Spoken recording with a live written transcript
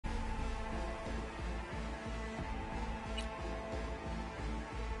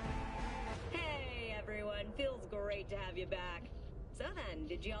great to have you back. So then,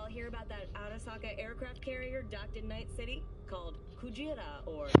 did you all hear about that Arasaka aircraft carrier docked in Night City? Called Kujira,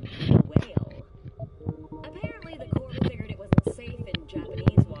 or the Whale. Apparently, the Corps figured it wasn't safe in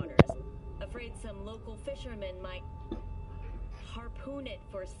Japanese waters. Afraid some local fishermen might harpoon it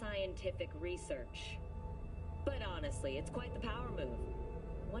for scientific research. But honestly, it's quite the power move.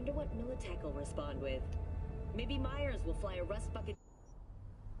 Wonder what Militech will respond with. Maybe Myers will fly a rust bucket.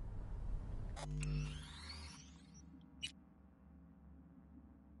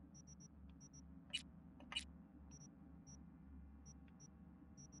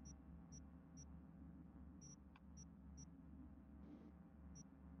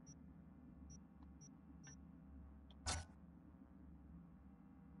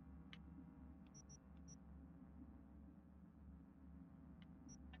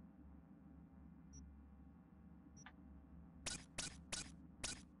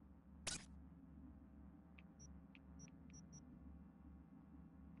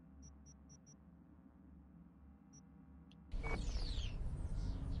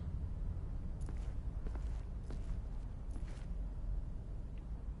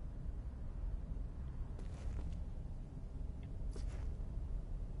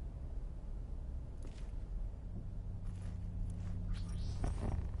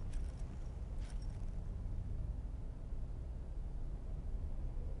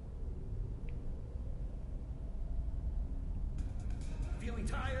 Feeling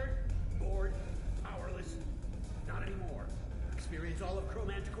tired, bored, powerless? Not anymore. Experience all of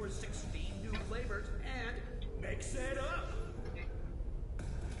Chromanticore's 16 new flavors and mix it up!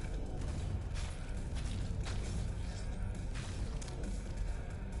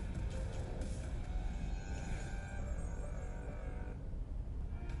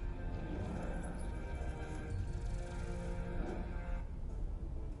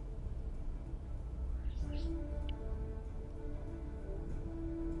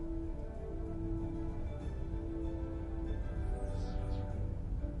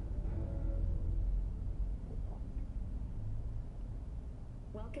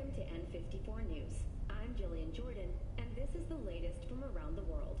 Welcome to N54 News. I'm Jillian Jordan, and this is the latest from around the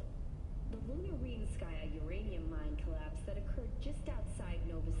world. The Lunarinskaya uranium mine collapse that occurred just outside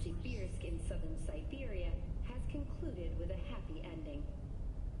Novosibirsk in southern Siberia has concluded with a happy ending.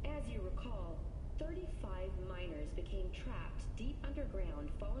 As you recall, 35 miners became trapped deep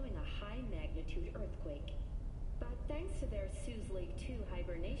underground following a high-magnitude earthquake. But thanks to their Suze Lake 2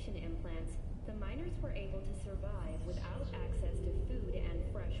 hibernation implants, the miners were able to survive without access to food and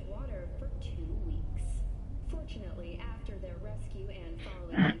fresh water for 2 weeks. Fortunately, after their rescue and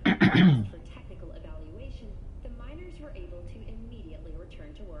following the for technical evaluation, the miners were able to immediately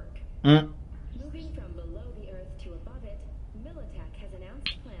return to work. Moving from below the Earth to above it, Militech has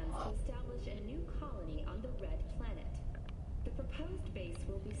announced plans to establish a new colony on the Red Planet. The proposed base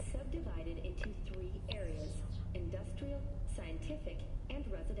will be subdivided into 3 areas: industrial, scientific, and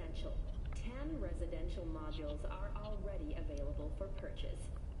residential. 10 residential modules are already available for purchase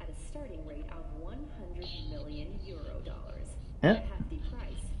at a starting rate of $100 million. A hefty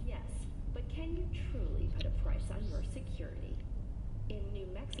price, yes, but can you truly put a price on your security? In New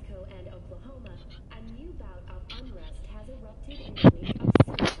Mexico and Oklahoma, a new bout of unrest has erupted in the wake of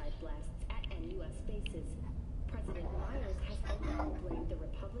suicide blasts at NUS bases. President Myers has openly blamed the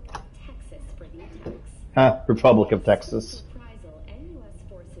Republic of Texas for the attacks. Republic of Texas. Reprisal, NUS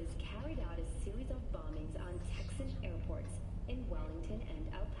forces carried out a series of bombings on Texan airports in Wellington and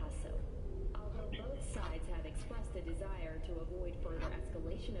El Paso. Although both sides have expressed a desire to avoid further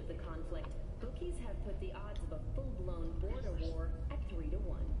escalation of the conflict, bookies have put the odds of a full-blown border war at 3 to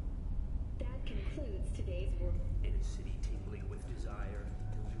 1. That concludes today's world. In a city tingling with desire,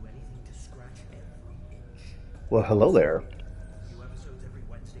 they'll do anything to scratch every itch. Well, hello there. New episodes every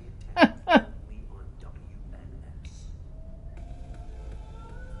Wednesday at 10, only on WNS.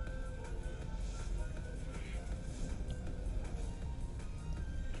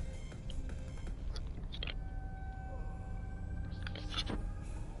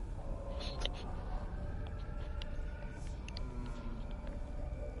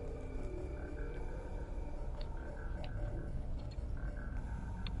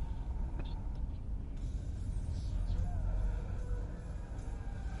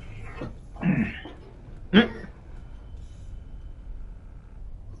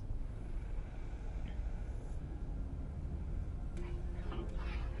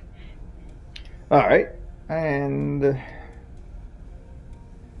 All right, and let's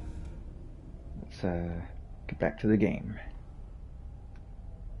get back to the game.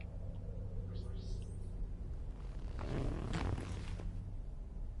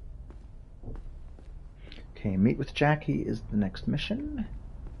 Okay, meet with Jackie is the next mission.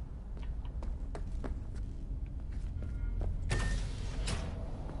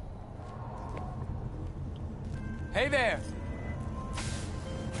 Hey there!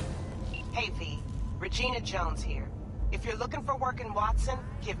 Hey, V. Regina Jones here. If you're looking for work in Watson,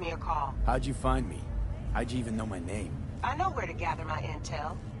 give me a call. How'd you find me? How'd you even know my name? I know where to gather my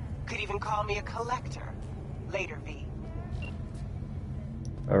intel. Could even call me a collector. Later, V.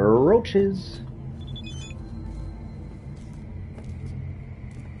 Roaches.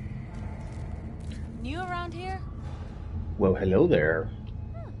 New around here? Well, hello there.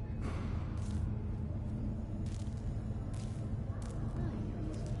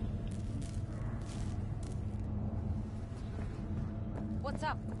 What's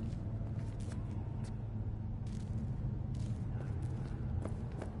up?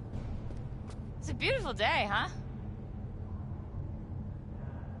 It's a beautiful day, huh?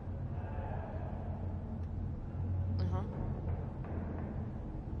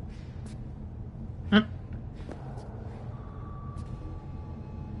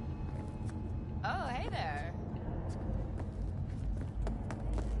 Oh, hey there.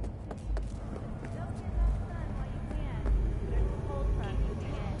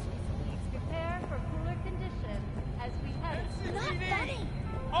 Prepare for cooler conditions as we head. Not funny!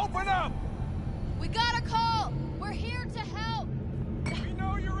 Open up! We got a call! We're here to help! We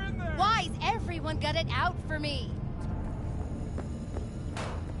know you're in there! Why's everyone got it out for me?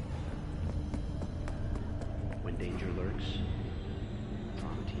 When danger lurks,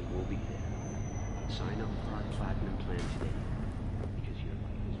 Trauma Team will be there. Sign up for our Platinum plan today, because your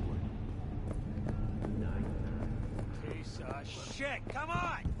life is worth it. Piece of shit! Come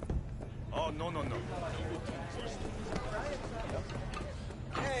on! Oh, no.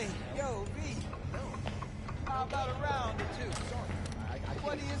 Hey, yo, V. How about a round or two?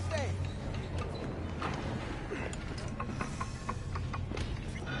 What do you say?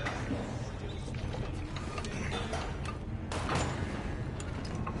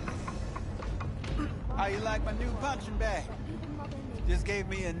 How you like my new punching bag? Just gave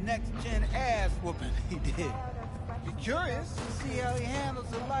me a next-gen ass whooping, he did. Be curious to see how he handles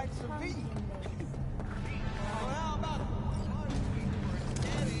the likes of V. Well, how about it?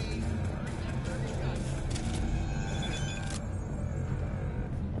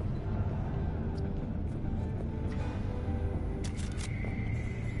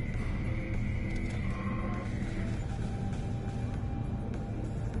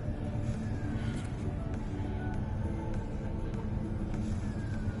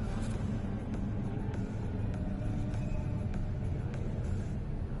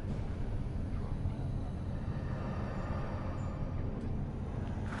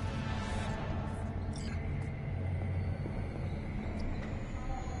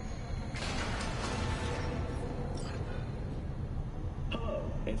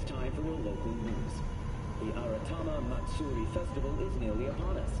 It's time for your local news. The Aratama Matsuri Festival is nearly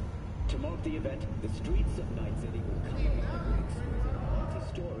upon us. To mark the event, the streets of Night City will come alive with exclusive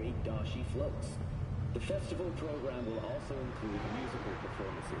multi-story dashi floats. The festival program will also include musical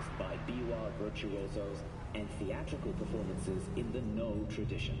performances by biwa virtuosos and theatrical performances in the No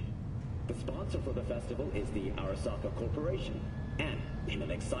tradition. The sponsor for the festival is the Arasaka Corporation. And, in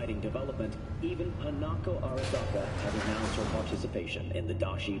an exciting development, even Hanako Arasaka has announced her participation in the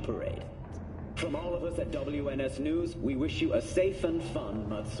Dashi Parade. From all of us at WNS News, we wish you a safe and fun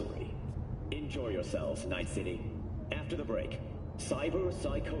Matsuri. Enjoy yourselves, Night City. After the break, cyber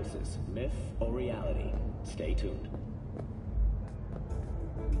psychosis, myth or reality? Stay tuned.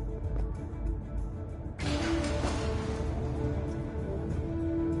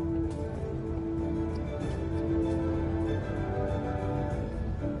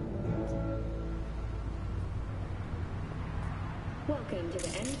 Welcome to the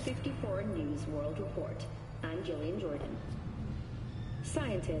N54 News World Report. I'm Jillian Jordan.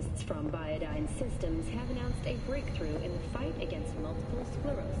 Scientists from Biodyne Systems have announced a breakthrough in the fight against multiple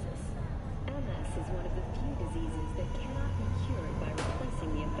sclerosis. MS is one of the few diseases that cannot be cured by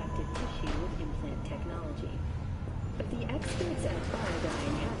replacing the affected tissue with implant technology. But the experts at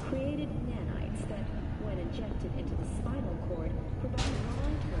Biodyne have created nanites that, when injected into the spinal cord, provide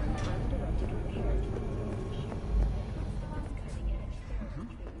long-term uninterrupted repair to the brain tissue.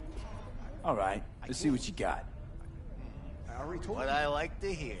 All right, let's see what you got. I already told What you. I like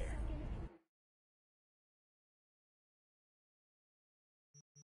to hear.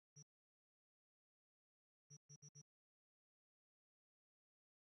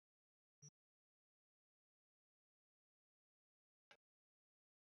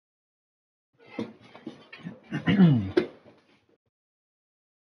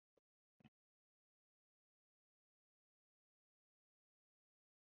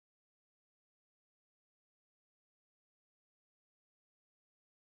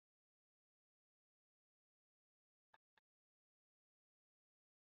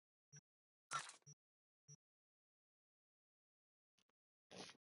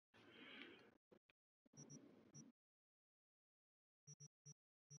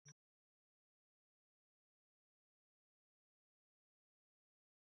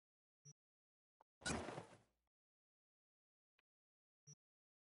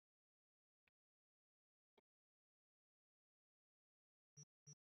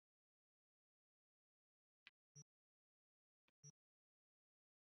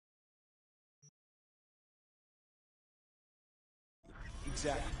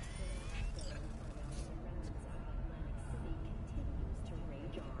 Exactly.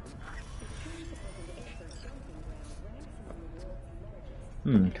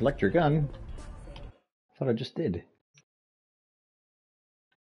 Collect your gun. Thought I just did.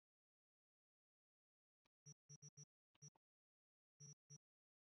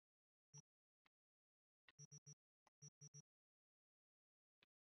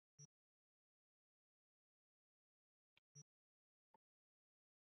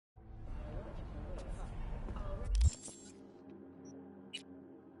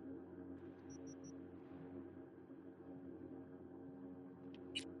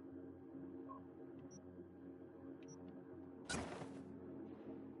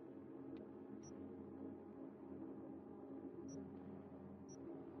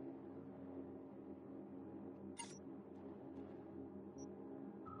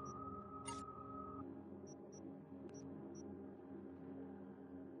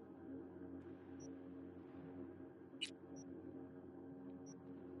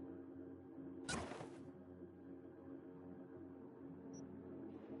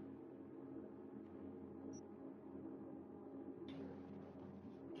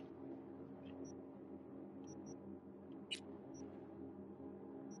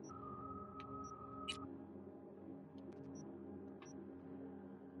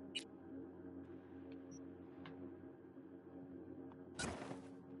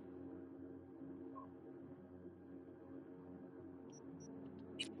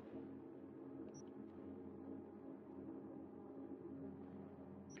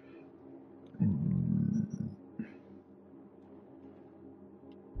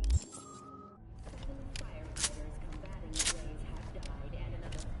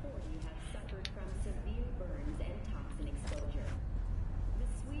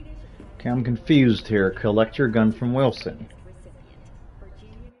 Okay, I'm confused here. Collect your gun from Wilson.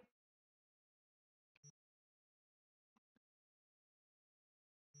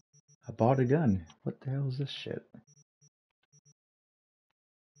 I bought a gun. What the hell is this shit?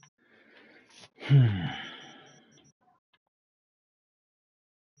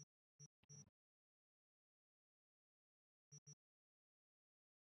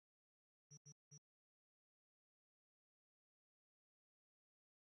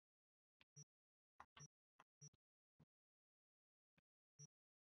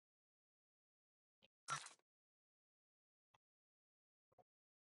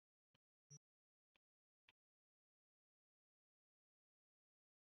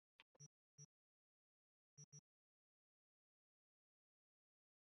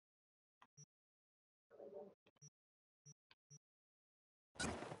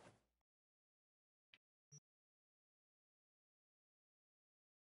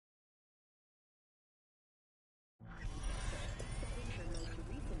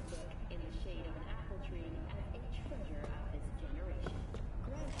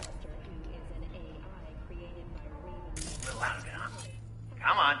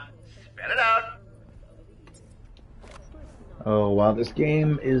 Come on, spit it out. Oh wow, this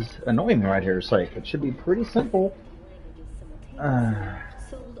game is annoying me right here. It's like, it should be pretty simple.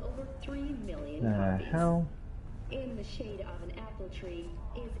 Sold over 3 million The hell? In the Shade of an Apple Tree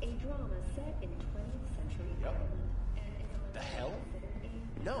is a drama set in 20th century Ireland. The hell?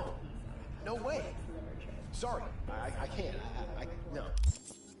 No. No way. Sorry, I can't. No.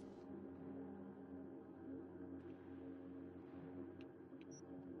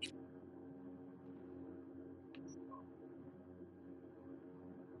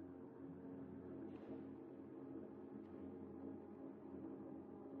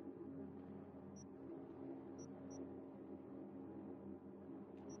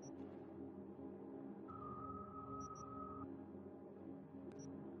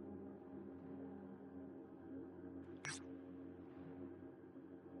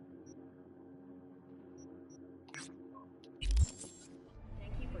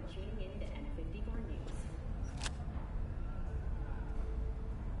 Thank you for tuning in to N54 News.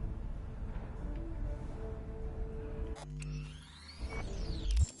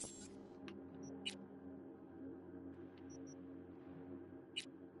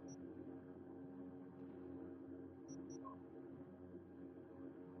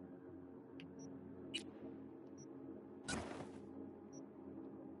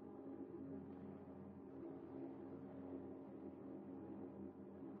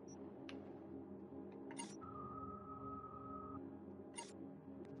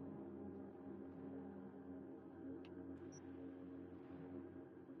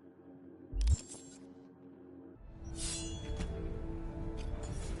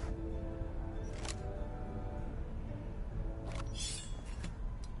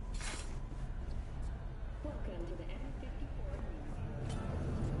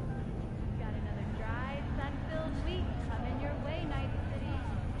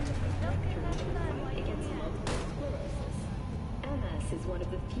 is one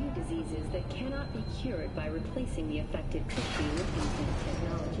of the few diseases that cannot be cured by replacing the affected tissue with implant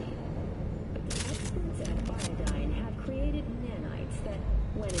technology. But the experts at Biodyne have created nanites that,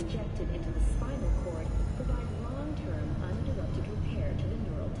 when injected into the spinal cord, provide long-term uninterrupted repair to the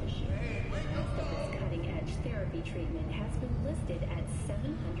neural tissue. The cost of this cutting-edge therapy treatment has been listed at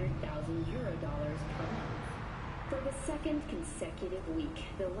 $700,000 per month. For the second consecutive week,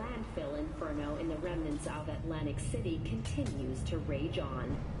 the landfill inferno in the remnants of Atlantic City continues to rage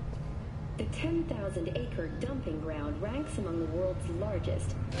on. The 10,000-acre dumping ground ranks among the world's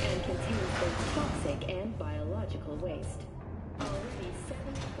largest and contains both toxic and biological waste. Already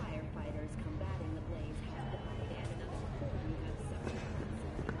 7 firefighters combating the blaze have died and another 40 have suffered.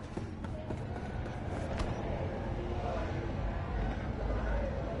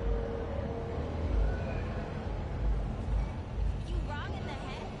 You wrong in the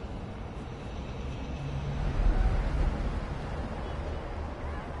head?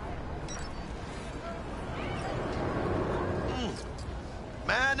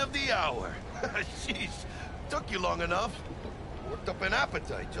 Man of the hour. Jeez, took you long enough. Worked up an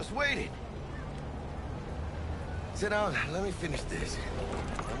appetite, just waiting. Sit down, let me finish this.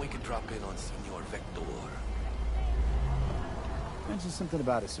 Then we can drop in on Senor Vector. Mentioned something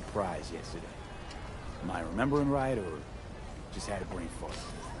about a surprise yesterday. Am I remembering right, or just had a brain fart?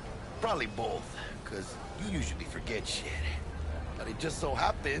 Probably both, because you usually forget shit. But it just so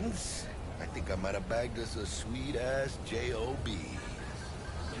happens, I think I might have bagged us a sweet-ass J.O.B.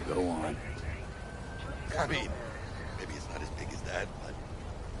 Go on. I mean, maybe it's not as big as that, but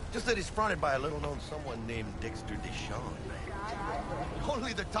just that he's fronted by a little-known someone named Dexter Deshawn.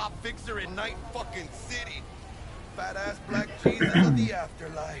 Only the top fixer in Night fucking City. Fat-ass black Jesus of the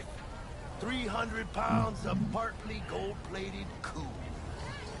afterlife. 300 pounds of partly gold-plated coup.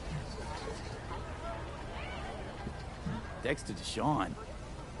 Dexter Deshawn?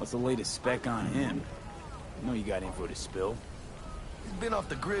 What's the latest spec on him? I know you got info to spill. He's been off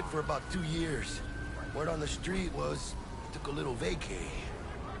the grid for about 2 years. Word on the street was he took a little vacay.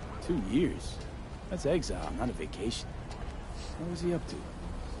 2 years? That's exile, not a vacation. What was he up to?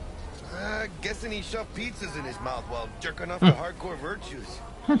 Guessing he shoved pizzas in his mouth while jerking off to hardcore virtues.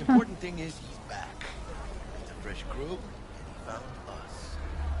 The important thing is he's back. It's a fresh crew, and he found us.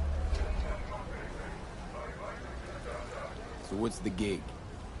 So what's the gig?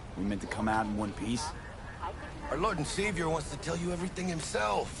 We meant to come out in one piece? Our Lord and Savior wants to tell you everything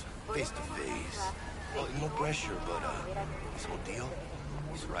himself, face to face. Well, no pressure, but this whole deal,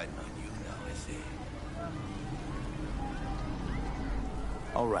 he's riding on you now, is he?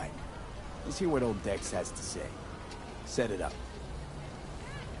 All right. Let's hear what old Dex has to say. Set it up.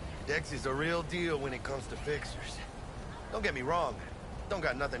 Dex is a real deal when it comes to fixers. Don't get me wrong. Don't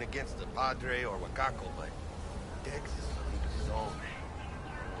got nothing against the Padre or Wakako, but Dex is a league of his own.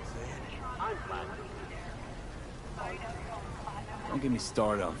 Don't get me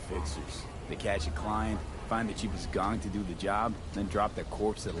started on fixers. They catch a client, find the cheapest gong to do the job, then drop their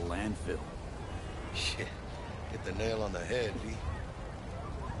corpse at a landfill. Shit. Hit the nail on the head, V.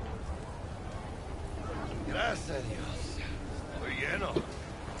 Gracias a Dios. Muy lleno.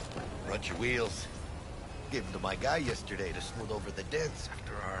 Run your wheels. Gave them to my guy yesterday to smooth over the dents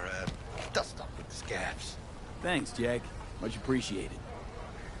after our dust-up with the scabs. Thanks, Jack. Much appreciated.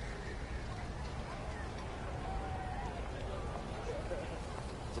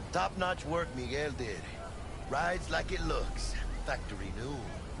 Some top-notch work Miguel did. Rides like it looks. Factory new.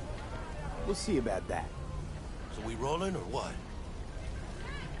 We'll see about that. So we rolling or what?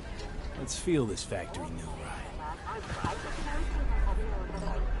 Let's feel this factory new ride.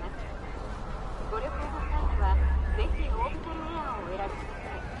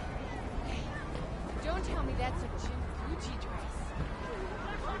 Don't tell me that's a Gucci dress.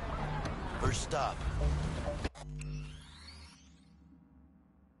 First stop.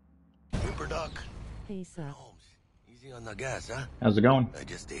 Ripper Duck. Hey, sir. Holmes, easy on the gas, huh? How's it going? I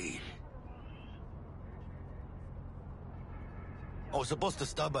just ate. I was supposed to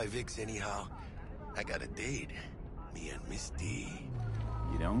stop by Vic's anyhow. I got a date. Me and Misty.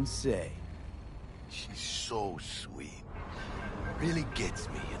 You don't say. She's so sweet. Really gets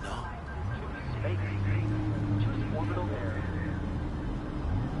me, you know?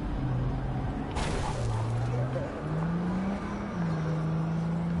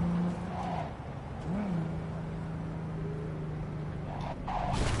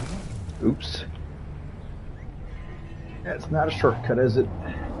 Oops. That's not a shortcut, is it?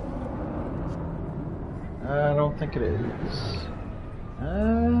 I don't think it is.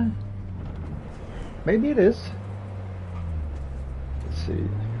 Maybe it is. Let's see.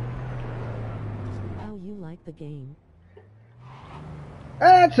 How you like the game?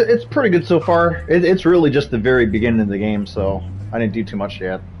 It's pretty good so far. It's really just the very beginning of the game, so I didn't do too much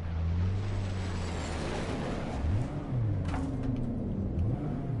yet.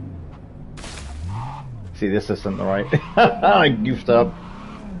 See, this isn't the right. I goofed up.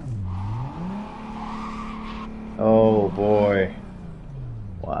 Oh boy.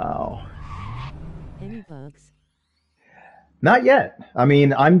 Wow. Any bugs? Not yet. I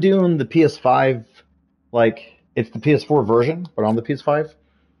mean, I'm doing the PS5, like, it's the PS4 version, but on the PS5.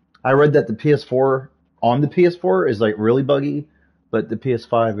 I read that the PS4, on the PS4 is, like, really buggy, but the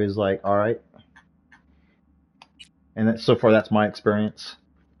PS5 is, like, alright. And so far, that's my experience.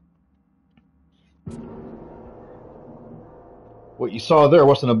 What you saw there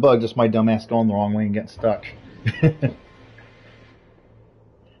wasn't a bug, just my dumbass going the wrong way and getting stuck.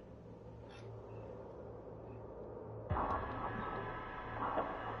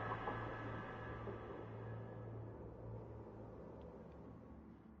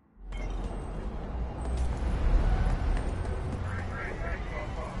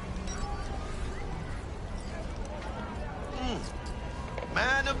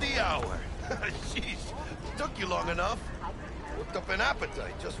 Man of the hour. Jeez, took you long enough. Worked up an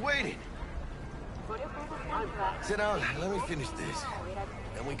appetite, just waiting. Sit down, let me finish this.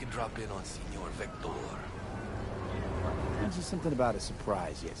 Then we can drop in on Senor Vector. There was just something about a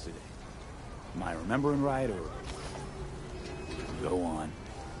surprise yesterday. Am I remembering right, or... Go on.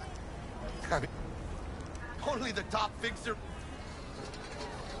 I mean, only the top fixer.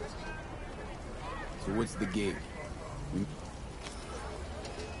 So what's the gig?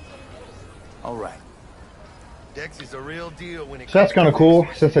 All right. Dex is a real deal when it So that's kind of cool.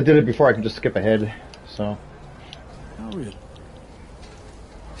 Since I did it before, I can just skip ahead. So. Oh, really?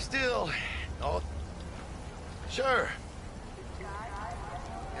 Still, oh, sure.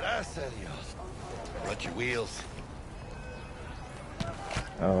 Gracias, Dios. Brought your wheels.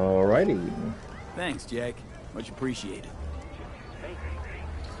 Alrighty. Thanks, Jack. Much appreciated.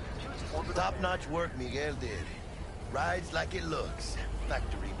 Top-notch work Miguel did. Rides like it looks.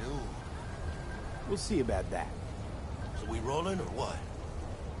 Factory new. We'll see about that. So we rolling or what?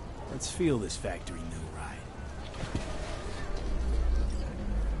 Let's feel this factory new ride.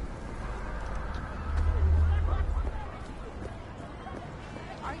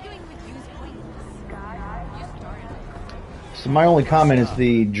 Arguing with you's pointless. You started. So my only comment is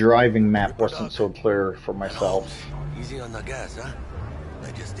the driving map wasn't so clear for myself. Easy on the gas, huh?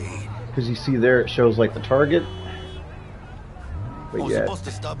 I just ate. Because you see there, it shows like the target. But yeah. Supposed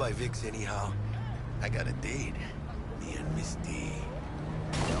to stop by Vic's anyhow. I got a date. Me and Misty.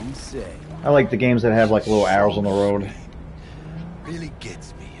 Don't say. I like the games that have like little arrows on the road. Really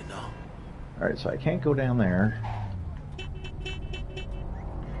gets me, you know. Alright, so I can't go down there. What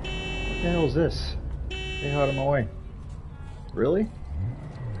the hell is this? Stay out of my way. Really?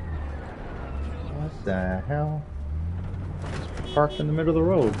 What the hell? It's parked in the middle of the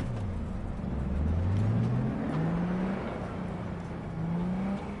road.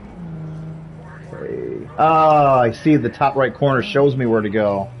 Okay. Ah, I see the top right corner shows me where to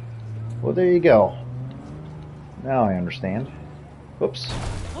go. Well, there you go. Now I understand. Whoops.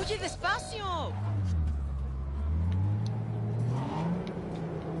 Oye, despacio.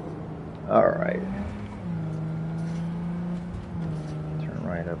 Alright. Turn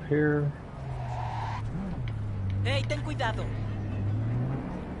right up here. Hey, ten cuidado.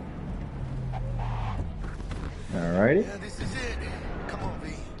 Alrighty. Yeah, this is it. Come on,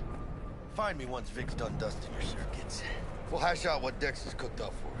 V. Find me once Vic's done dusting your circuits. We'll hash out what Dex has cooked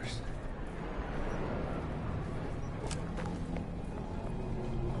up for us.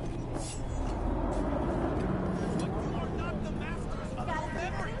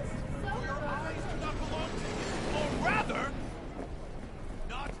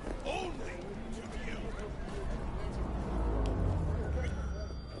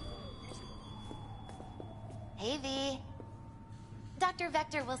 Hey, V. Dr.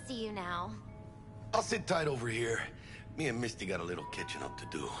 Vector will see you now. I'll sit tight over here. Me and Misty got a little catching up to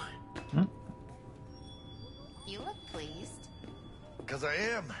do. You look pleased. Because I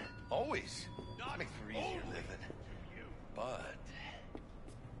am. Always. Makes for easier living. But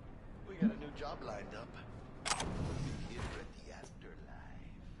we got a new job lined up. Here at the afterlife.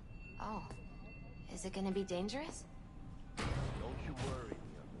 Oh. Is it gonna be dangerous? Don't you worry,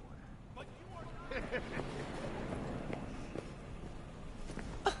 young one. But you are...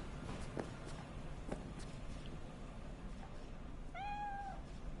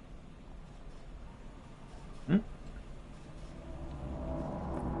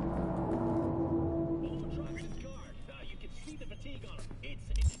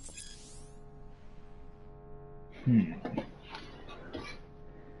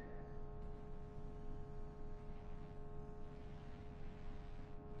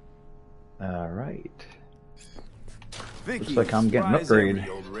 All right. Vicky, Looks like I'm getting an surprise upgrade. every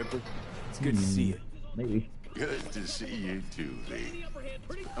old ripper. It's good to see you. Maybe. Good to see you too, V.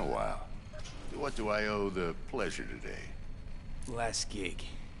 Oh, wow. What do I owe the pleasure today? Last gig.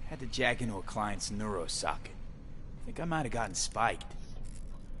 Had to jack into a client's neuro socket. Think I might have gotten spiked.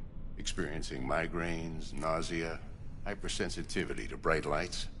 Experiencing migraines, nausea, hypersensitivity to bright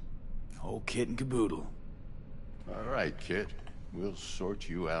lights? Whole kit and caboodle. All right, kid. We'll sort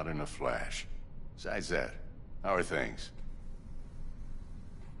you out in a flash. Besides that, how are things?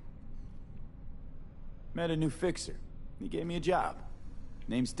 Met a new fixer. He gave me a job.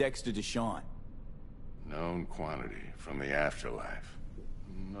 Name's Dexter Deshawn. Known quantity from the afterlife.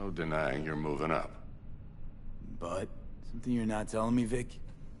 No denying you're moving up. But, something you're not telling me, Vic?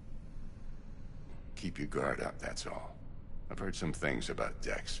 Keep your guard up, that's all. I've heard some things about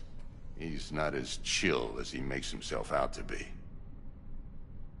Dex. He's not as chill as he makes himself out to be.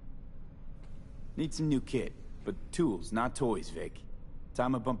 Need some new kit, but tools, not toys, Vic.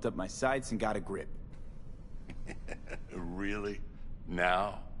 Time I bumped up my sights and got a grip. Really?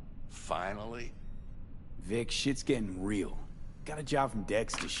 Now? Finally? Vic, shit's getting real. Got a job from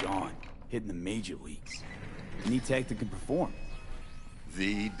Dex Deshawn, hitting the major leagues. Need tech that can perform.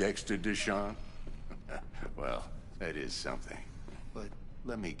 The Dexter Deshawn? Well, that is something. But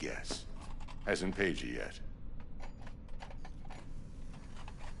let me guess. Hasn't paid you yet.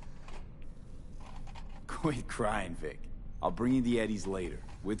 Quit crying, Vic. I'll bring you the eddies later,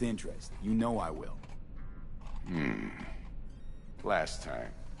 with interest. You know I will. Last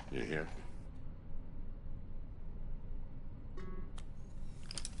time. You hear?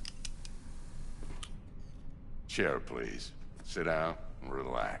 Chair, please. Sit down and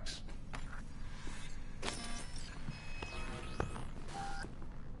relax.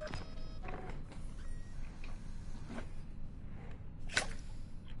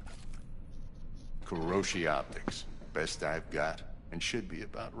 Kuroshi Optics. Best I've got, and should be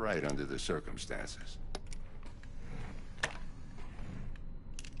about right under the circumstances.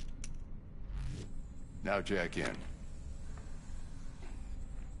 Now jack in.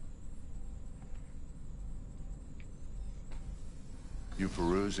 You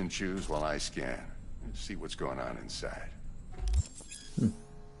peruse and choose while I scan. See what's going on inside.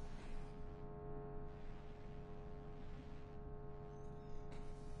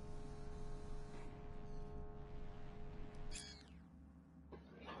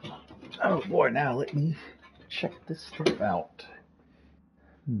 Oh boy, now let me check this stuff out.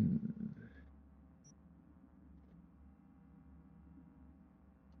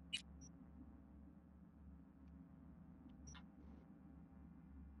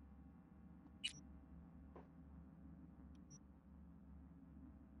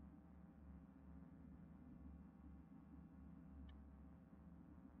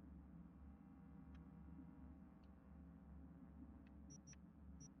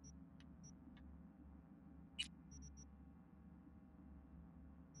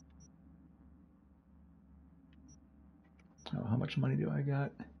 Oh, how much money do I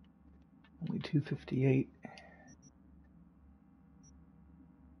got? Only 258.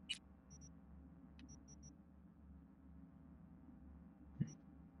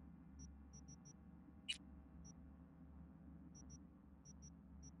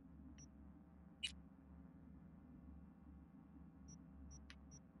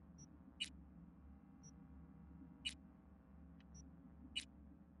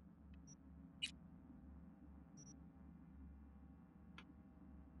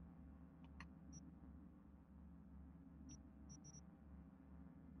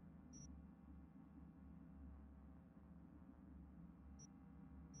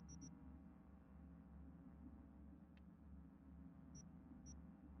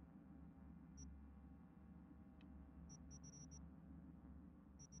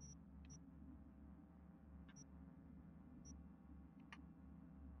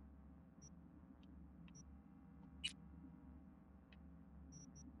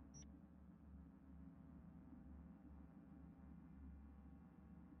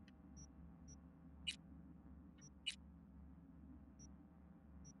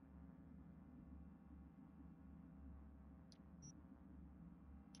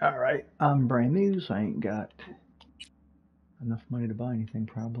 Alright, I'm brand new, so I ain't got enough money to buy anything,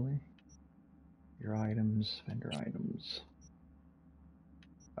 probably. Your items, vendor items.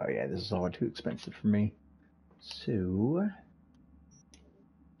 Oh yeah, this is all too expensive for me. So,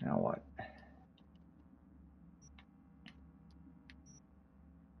 now what?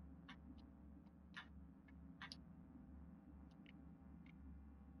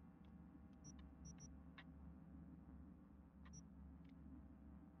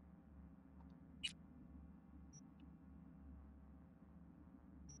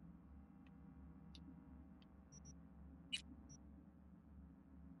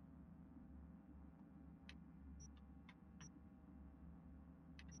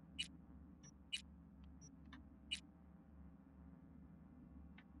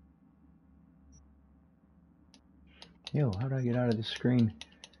 Yo, how do I get out of this screen?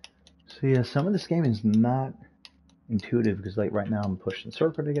 So yeah, some of this game is not intuitive because like right now I'm pushing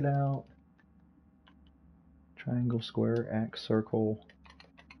circle to get out. Triangle, square, X, circle.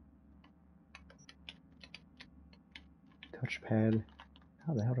 Touchpad.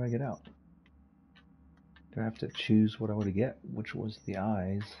 How the hell do I get out? Do I have to choose what I want to get? Which was the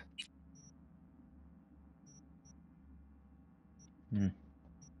eyes.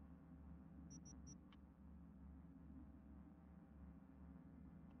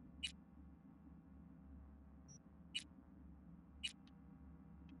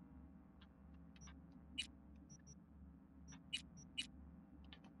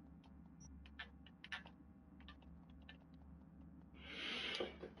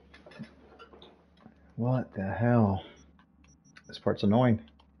 What the hell? This part's annoying.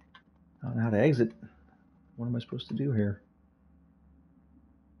 I don't know how to exit. What am I supposed to do here?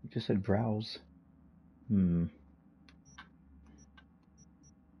 You just said browse. This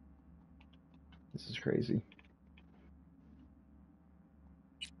is crazy.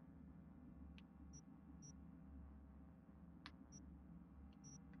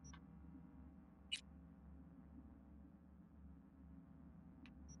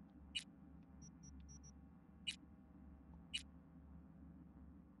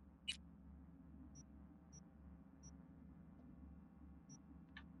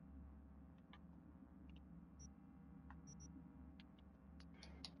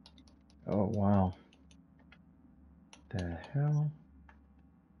 Oh, wow. The hell?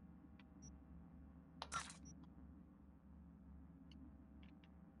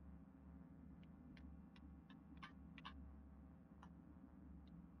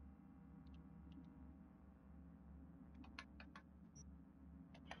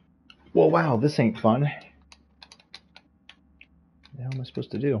 Well, wow, this ain't fun. What the hell am I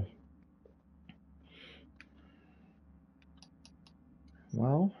supposed to do?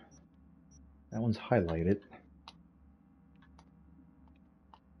 Well, that one's highlighted.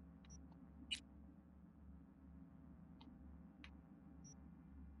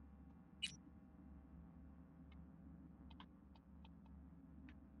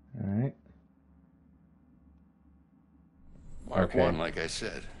 Alright. Mark 1, like I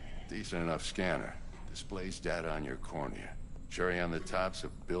said. Decent enough scanner. Displays data on your cornea. Cherry on the top's a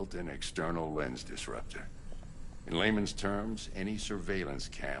built-in external lens disruptor. In layman's terms, any surveillance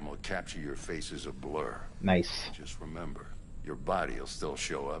cam will capture your face as a blur. Nice. Just remember, your body will still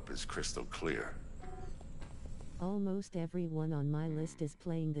show up as crystal clear. Almost everyone on my list is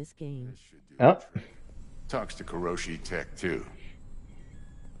playing this game. Talks to Kuroshi Tech too.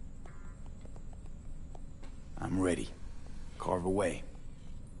 I'm ready. Carve away.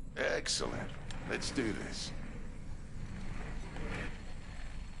 Excellent. Let's do this.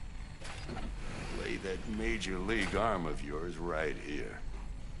 Lay that major league arm of yours right here.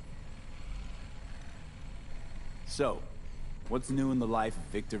 So, what's new in the life of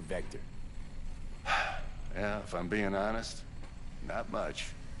Victor Vector? Yeah, if I'm being honest, not much.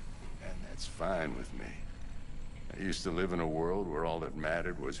 And that's fine with me. I used to live in a world where all that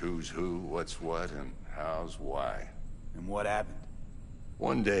mattered was who's who, what's what, and how's why. And what happened?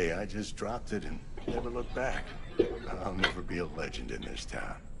 One day, I just dropped it and never looked back. I'll never be a legend in this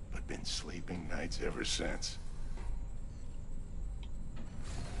town, but been sleeping nights ever since.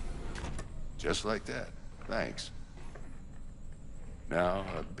 Just like that. Thanks. Now,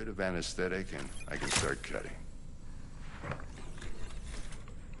 a bit of anesthetic and I can start cutting.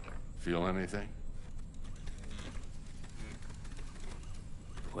 Feel anything?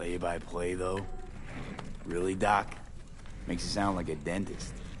 Play by play, though? Really, Doc? Makes you sound like a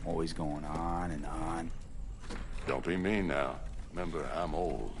dentist. Always going on and on. Don't be mean now. Remember, I'm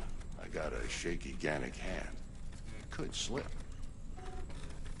old. I got a shaky Gannic hand. Could slip.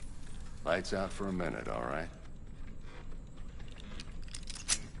 Lights out for a minute, all right?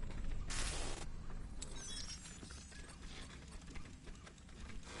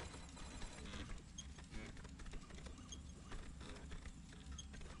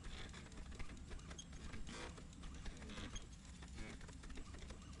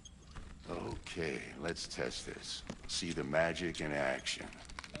 Okay, let's test this. See the magic in action.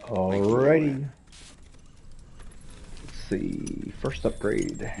 Alrighty. Let's see. First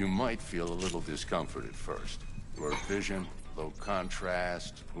upgrade. You might feel a little discomfort at first. Blurred vision, low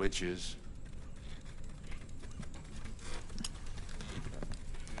contrast, glitches.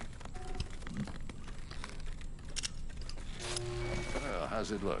 Well,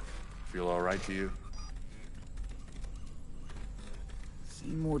 how's it look? Feel all right to you?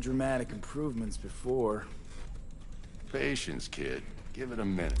 Seen more dramatic improvements before. Patience, kid. Give it a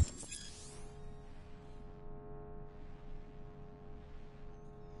minute.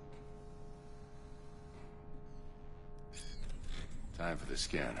 the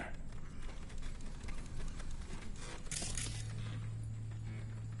scanner.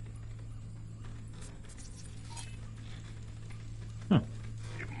 It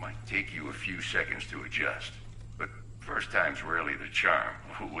might take you a few seconds to adjust, but first time's rarely the charm,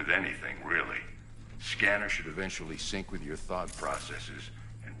 with anything, really. Scanner should eventually sync with your thought processes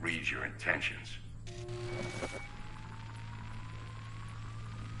and read your intentions.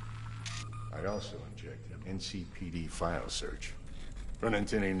 I'd also inject an NCPD file search. Run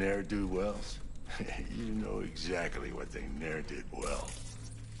into any ne'er-do-wells? You know exactly what they ne'er did well.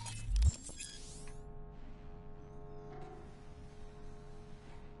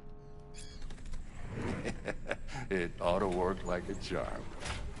 It ought to work like a charm.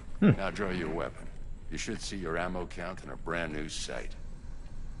 Now draw your weapon. You should see your ammo count in a brand new sight.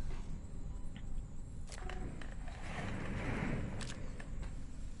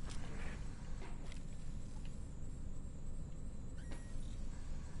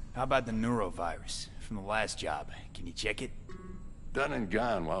 How about the neurovirus from the last job? Can you check it? Done and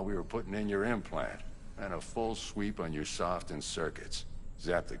gone while we were putting in your implant. And a full sweep on your soft and circuits.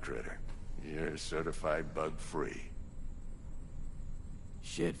 Zap the critter. You're certified bug-free.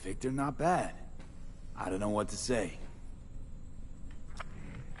 Shit, Victor, not bad. I don't know what to say.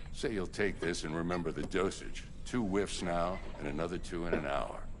 Say you'll take this and remember the dosage. 2 whiffs now, and another 2 in an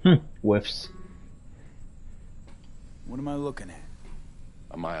hour. Whiffs. What am I looking at?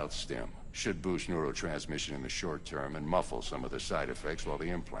 A mild stim. Should boost neurotransmission in the short term and muffle some of the side effects while the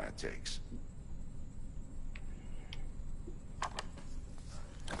implant takes.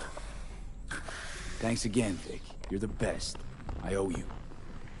 Thanks again, Vic. You're the best. I owe you.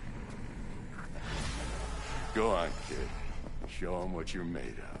 Go on, kid. Show them what you're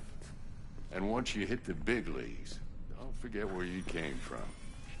made of. And once you hit the big leagues, don't forget where you came from.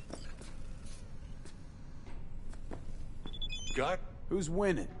 Got? Who's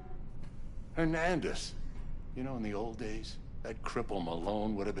winning? Hernandez. You know, in the old days, that cripple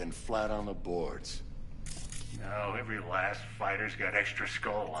Malone would have been flat on the boards. Now, every last fighter's got extra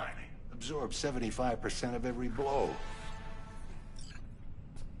skull lining. Absorbs 75% of every blow.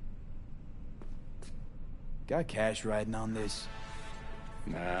 Got cash riding on this?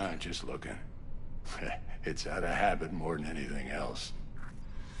 Nah, just looking. It's out of habit more than anything else.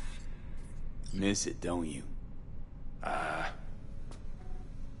 Miss it, don't you?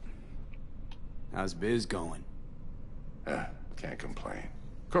 How's biz going? Can't complain.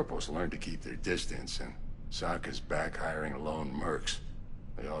 Corporals learn to keep their distance, and Sokka's back hiring lone mercs.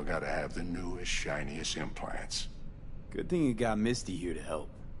 They all gotta have the newest, shiniest implants. Good thing you got Misty here to help.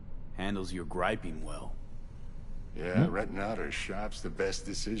 Handles your griping well. Yeah, renting out her shop's the best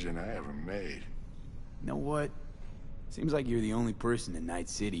decision I ever made. You know what? Seems like you're the only person in Night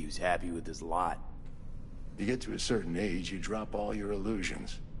City who's happy with this lot. You get to a certain age, you drop all your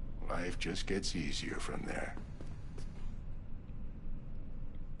illusions. Life just gets easier from there.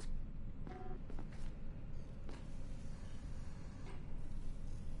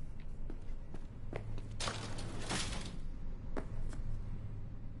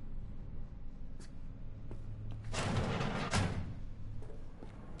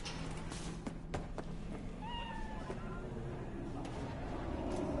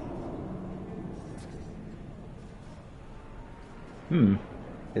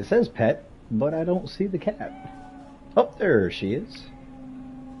 It says pet, but I don't see the cat. Oh, there she is.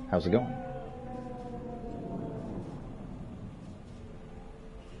 How's it going?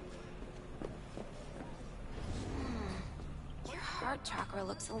 Your heart chakra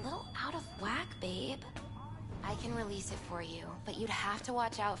looks a little out of whack, babe. I can release it for you, but you'd have to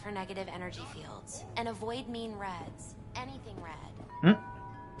watch out for negative energy fields. And avoid mean reds. Anything red.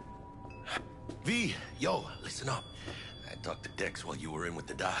 V, yo, listen up. I talked to Dex while you were in with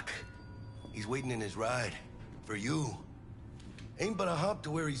the doc. He's waiting in his ride. For you. Ain't but a hop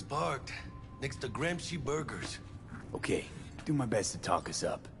to where he's parked. Next to Gramsci Burgers. Okay, do my best to talk us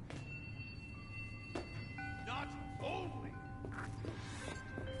up. Not only.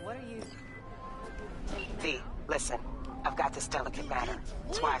 What are you... V, listen. I've got this delicate matter.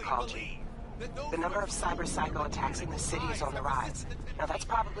 That's why I called you. The number of cyber psycho attacks in the city is on the rise. Now that's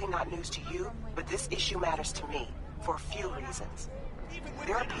probably not news to you, but this issue matters to me. For a few reasons.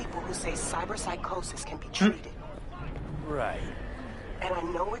 There are people who say cyberpsychosis can be treated. Right. And I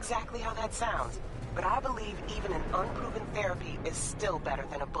know exactly how that sounds, but I believe even an unproven therapy is still better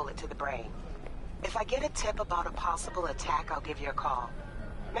than a bullet to the brain. If I get a tip about a possible attack, I'll give you a call.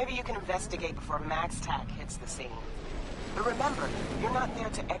 Maybe you can investigate before Max Tack hits the scene. But remember, you're not there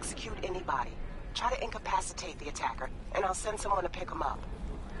to execute anybody. Try to incapacitate the attacker, and I'll send someone to pick him up.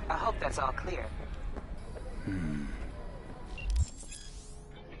 I hope that's all clear.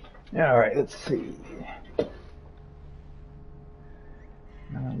 Alright, let's see.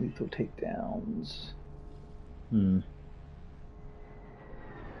 Non-lethal takedowns.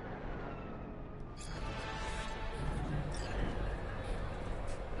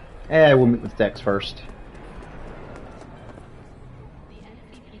 We'll meet with Dex first.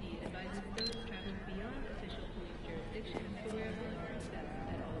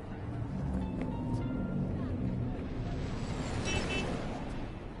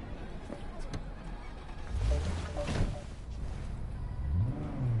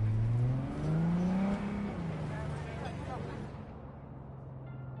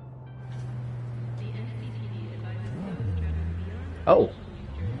 Oh,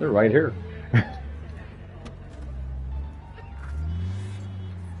 they're right here.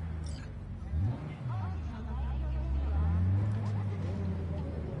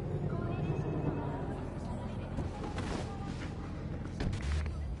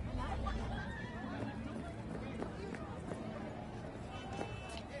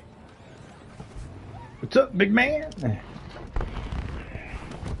 What's up, big man?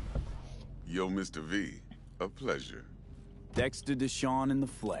 Yo, Mr. V, a pleasure. Dexter Deshawn in the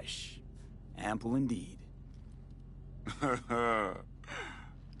flesh. Ample indeed.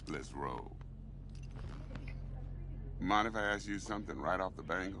 Let's roll. Mind if I ask you something right off the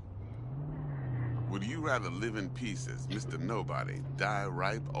bangle? Would you rather live in peace as Mr. Nobody, die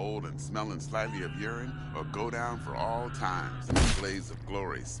ripe, old, and smelling slightly of urine, or go down for all times in a blaze of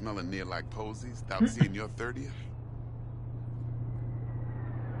glory, smelling near like posies, without seeing your 30th?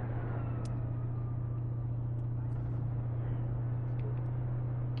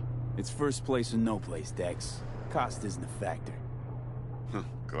 It's first place or no place, Dex. Cost isn't a factor.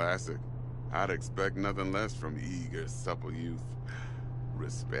 Classic. I'd expect nothing less from eager, supple youth.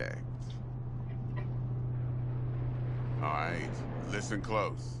 Respect. All right, listen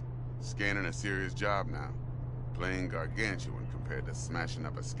close. Scanning a serious job now. Playing gargantuan compared to smashing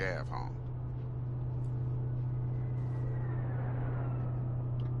up a scav home.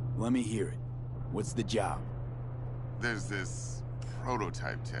 Let me hear it. What's the job? There's this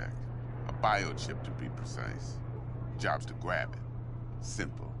prototype tech. A biochip, to be precise. Job's to grab it.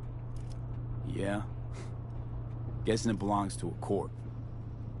 Simple. Yeah? Guessing it belongs to a corp.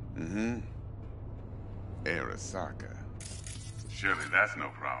 Mm-hmm. Arasaka. Surely that's no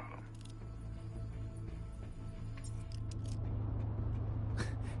problem.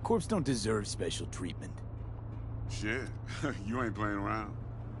 Corps don't deserve special treatment. Shit, you ain't playing around.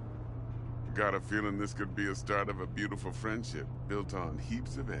 Got a feeling this could be a start of a beautiful friendship built on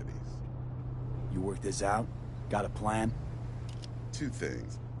heaps of eddies. You work this out? Got a plan? Two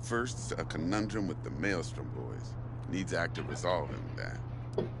things. First, a conundrum with the Maelstrom boys. Needs active resolving that.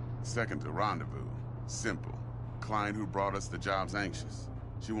 Second, a rendezvous. Simple. Client who brought us the job's anxious.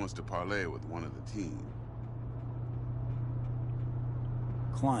 She wants to parlay with one of the team.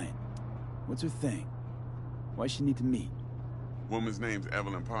 Client? What's her thing? Why she need to meet? Woman's name's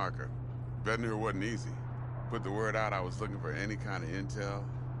Evelyn Parker. Vetting her wasn't easy. Put the word out I was looking for any kind of intel.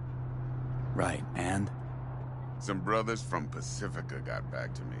 Right, and? Some brothers from Pacifica got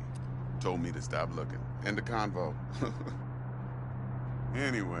back to me. Told me to stop looking. End of convo.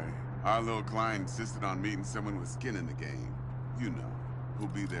 Anyway, our little client insisted on meeting someone with skin in the game. You know, who'll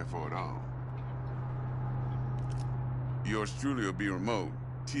be there for it all. Yours truly will be remote.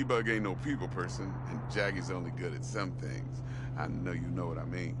 T-Bug ain't no people person, and Jaggy's only good at some things. I know you know what I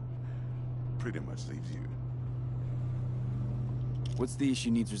mean. Pretty much leaves you. What's the issue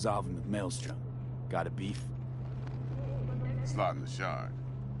needs resolving with Maelstrom? Got a beef? Slot in the shard.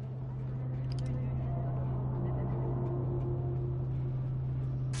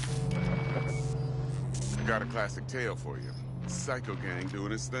 I got a classic tale for you. Psycho gang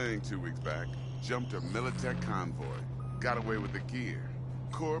doing his thing 2 weeks back. Jumped a Militech convoy. Got away with the gear.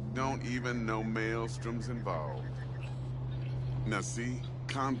 Corp don't even know Maelstrom's involved. Now see,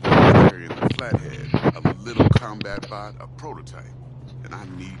 convoy carrying the Flathead, a little combat bot, a prototype. And I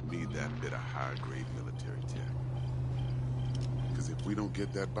need me that bit of high-grade military tech. Because if we don't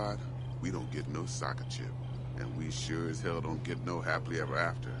get that bot, we don't get no soccer chip. And we sure as hell don't get no happily ever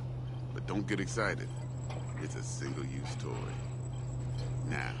after. But don't get excited. It's a single-use toy.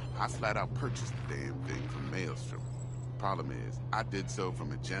 Now, I flat out purchased the damn thing from Maelstrom. Problem is, I did so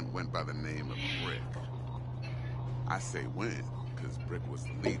from a gent went by the name of Brick. I say when, because Brick was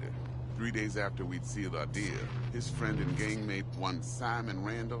the leader. 3 days after we'd sealed our deal, his friend and gangmate, one Simon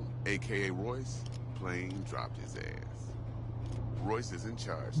Randall, a.k.a. Royce, plain dropped his ass. Royce is in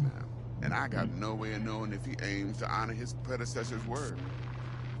charge now, and I got no way of knowing if he aims to honor his predecessor's word.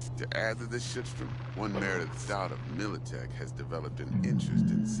 To add to this shitstorm, one Meredith Stout of Militech has developed an interest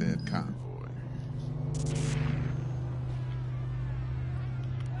in said convoy.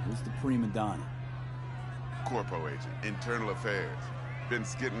 Who's the prima donna? Corpo agent, internal affairs. Been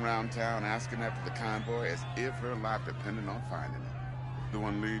skidding around town asking after the convoy as if her life depended on finding it. The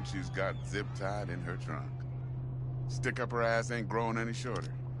one lead she's got zip-tied in her trunk. Stick up her ass ain't growing any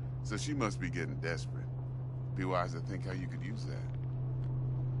shorter, so she must be getting desperate. Be wise to think how you could use that.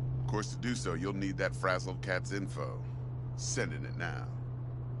 Of course, to do so, you'll need that frazzled cat's info. Sending it now.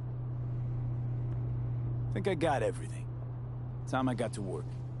 Think I got everything. Time I got to work.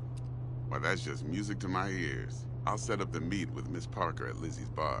 Well, that's just music to my ears. I'll set up the meet with Miss Parker at Lizzie's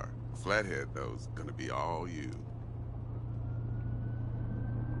bar. Flathead, though's gonna be all you.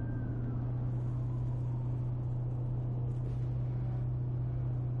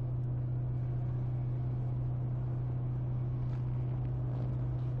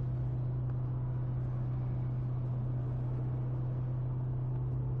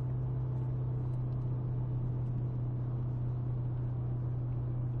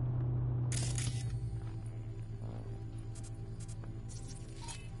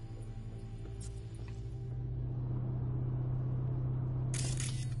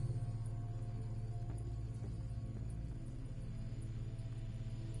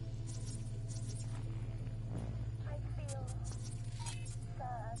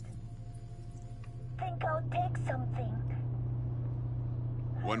 I'll take something.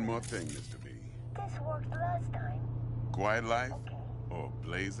 One more thing, Mr. B. This worked last time. Quiet life or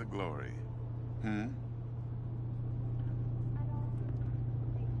blaze of glory?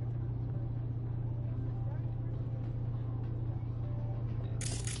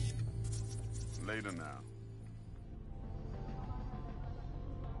 Later now.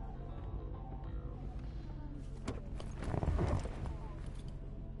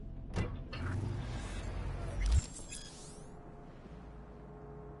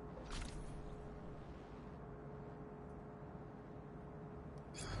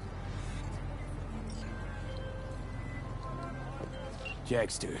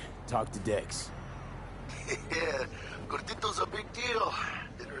 Jackster, talk to Dex. Yeah, Gordito's a big deal.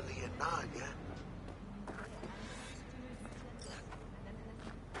 Literally and not, yeah?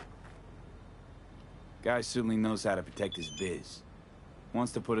 Guy certainly knows how to protect his biz.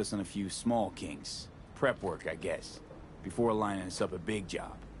 Wants to put us on a few small kinks. Prep work, I guess. Before lining us up a big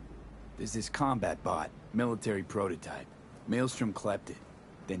job. There's this combat bot, military prototype. Maelstrom clept it.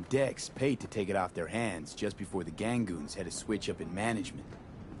 Then Dex paid to take it off their hands just before the Gangoons had a switch up in management.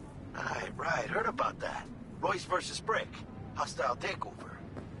 Right, heard about that. Royce versus Brick. Hostile takeover.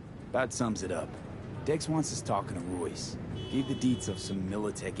 About sums it up. Dex wants us talking to Royce. Gave the deets of some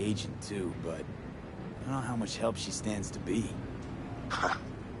Militech agent too, but I don't know how much help she stands to be.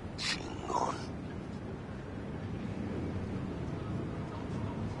 Chingon.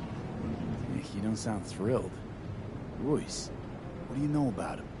 You don't sound thrilled. Royce, what do you know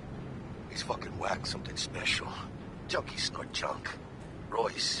about him? He's fucking whack, something special. Junkies snort junk.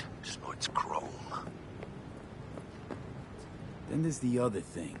 Royce snorts chrome. Then there's the other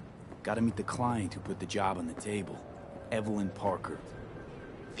thing. Gotta meet the client who put the job on the table. Evelyn Parker.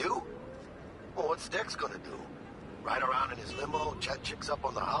 You? Well, what's Dex gonna do? Ride around in his limo, chat chicks up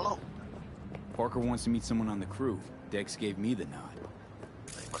on the hollow? Parker wants to meet someone on the crew. Dex gave me the nod.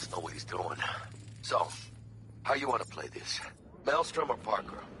 He must know what he's doing. So, how you want to play this? Maelstrom or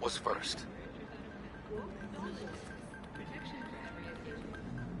Parker? What's first?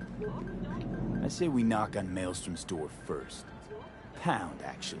 I say we knock on Maelstrom's door first. Pound,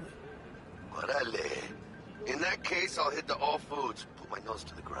 actually. Orale. In that case, I'll hit the all foods. Put my nose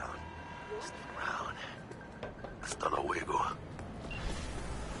to the ground. Stick around. Hasta luego.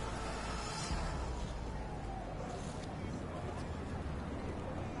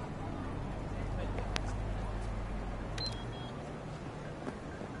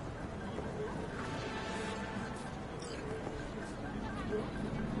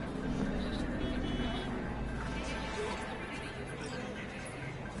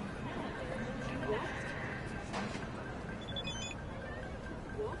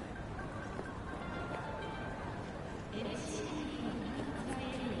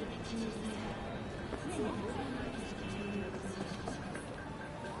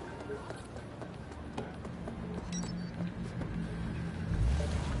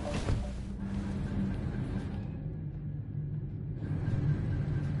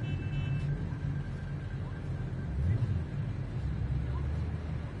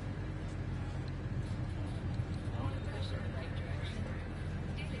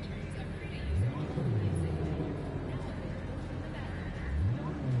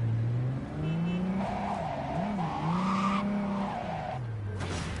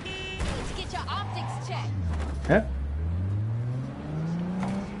 Yeah.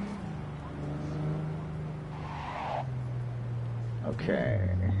 Okay.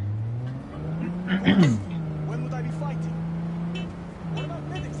 When would I be fighting? What about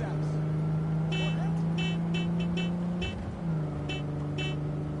med exams?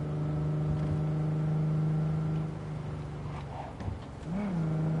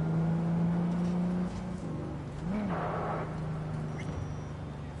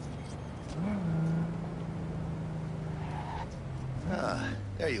 Ah,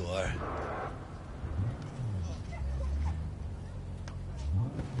 there you are.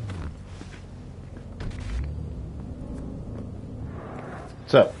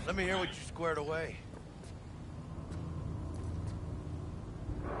 What's up? Let me hear what you squared away.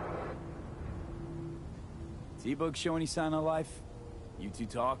 T-Bug show any sign of life? You two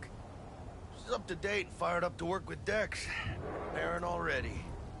talk? She's up to date and fired up to work with Dex. Parent already.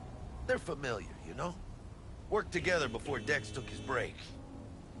 They're familiar, you know? Worked together before Dex took his break.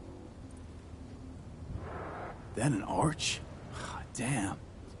 That an arch? Damn.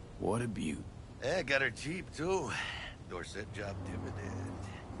 What a beaut. Yeah, got her cheap, too. Dorset job dividend.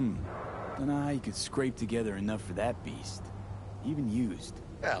 Don't know how you could scrape together enough for that beast. Even used.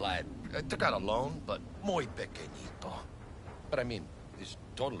 Well, I took out a loan, but muy pequeñito. But I mean, it's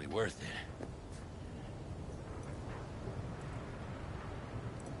totally worth it.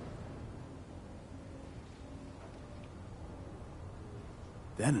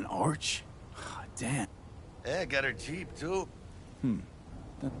 That an arch? Damn. Yeah, got her cheap, too.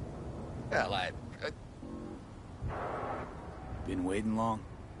 Well, I Been waiting long?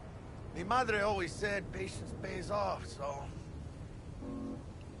 Mi madre always said patience pays off, so...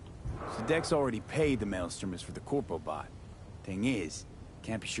 So Dex already paid the maelstromers for the Corpo bot. Thing is,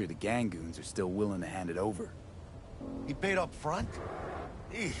 can't be sure the Gangoons are still willing to hand it over. He paid up front?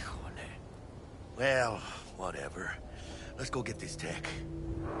 Híjole. Well, whatever. Let's go get this tech.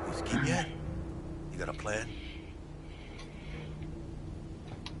 You scheme yet? You got a plan?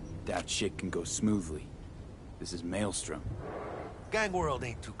 Doubt shit can go smoothly. This is Maelstrom. Gang world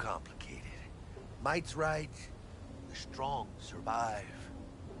ain't too complicated. Might's right, the strong survive.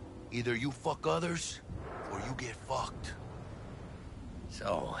 Either you fuck others, or you get fucked.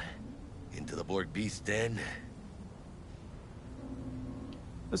 So, into the Borg Beast Den?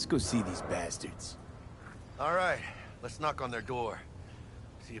 Let's go see these bastards. All right, let's knock on their door.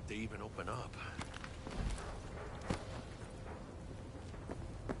 See if they even open up.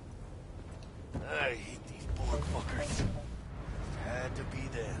 I hate these Borg fuckers. Had to be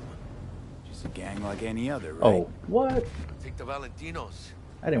them. Just a gang like any other, right? Oh, what? Take the Valentinos.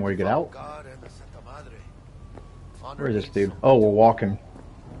 I didn't want to get out. God and the Santa Madre. Where is this dude? Oh, we're walking.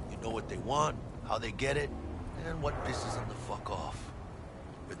 You know what they want, how they get it, and what pisses them the fuck off.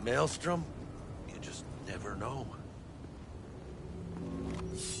 With Maelstrom, you just never know.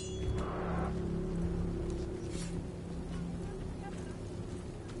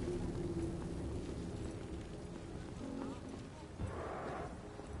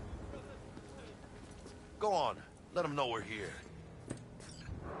 Go on, let them know we're here.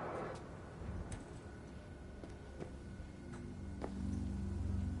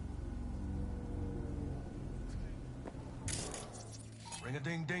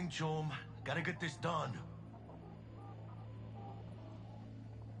 Ring-a-ding-ding, chum. Gotta get this done.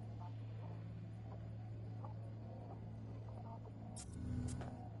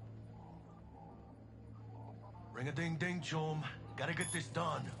 Ring-a-ding-ding, chum. Gotta get this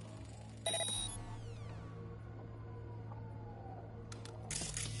done.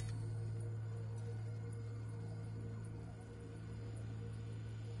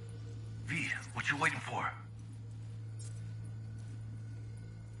 V, what you waiting for?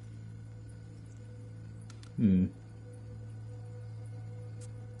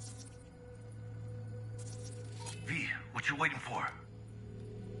 V, what you waiting for?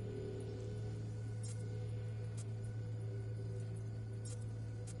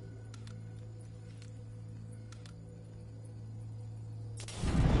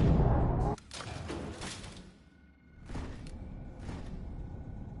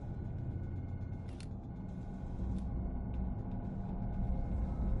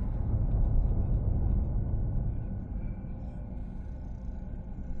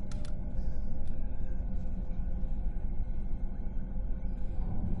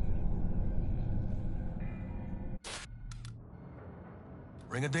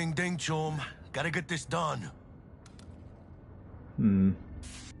 Ring-a-ding-ding, chum. Gotta get this done.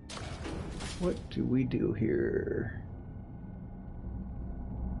 What do we do here?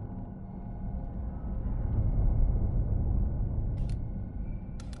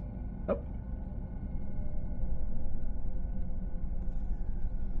 Oh.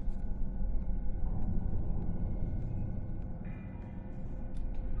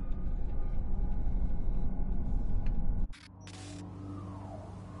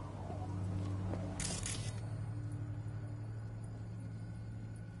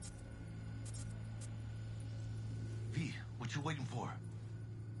 what you waiting for?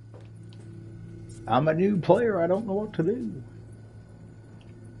 I'm a new player. I don't know what to do.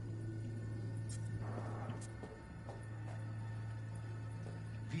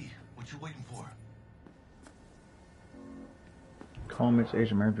 V, what you waiting for? Comics,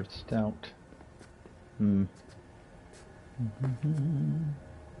 Asian American Stout.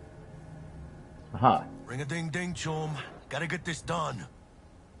 Aha. Ring a ding ding, chum. Gotta get this done.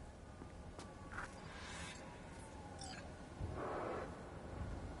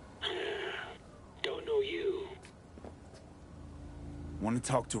 Don't know you. Want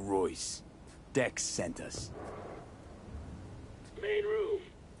to talk to Royce. Dex sent us. Main room.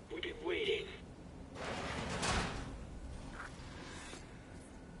 We've been waiting.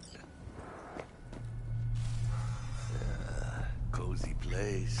 Cozy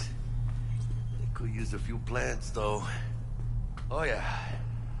place. Could use a few plants, though. Oh, yeah.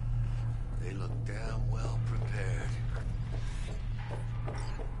 They look damn well prepared.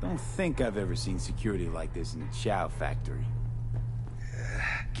 Don't think I've ever seen security like this in the Chow factory.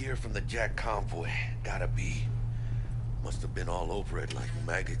 Gear from the Jack convoy. Gotta be. Must have been all over it like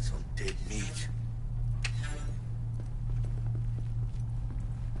maggots on dead meat.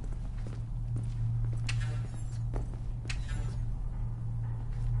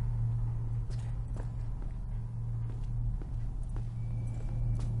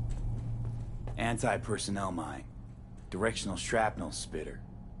 Anti-personnel mine. Directional shrapnel spitter.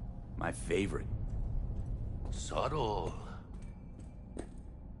 My favorite. Subtle.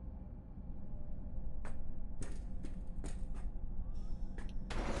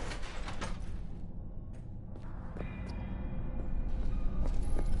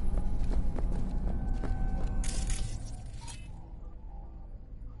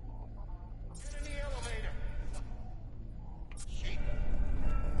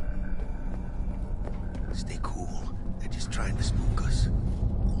 Stay cool. They're just trying to spook us.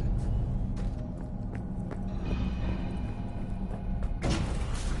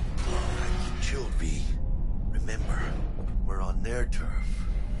 Keep chilled, V. Remember, we're on their turf.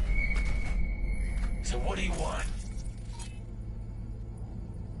 So what do you want?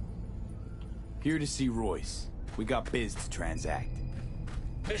 Here to see Royce. We got biz to transact.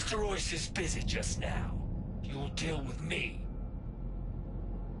 Mr. Royce is busy just now. You'll deal with me.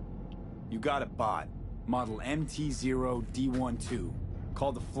 You got a bot. Model MT0D12.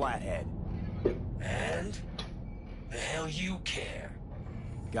 Called the Flathead. And? The hell you care?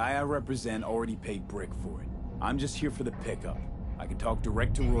 Guy I represent already paid Brick for it. I'm just here for the pickup. I can talk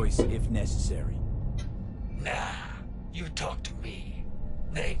direct to Royce if necessary. Nah, you talk to me.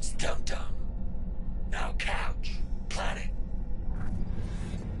 Name's Dum Dum. Now couch, planet.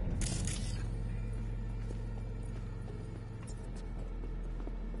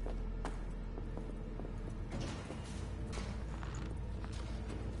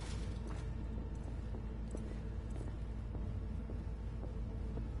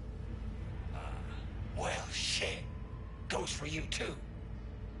 Well, shit. Goes for you too.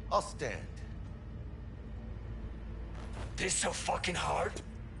 I'll stand. This so fucking hard?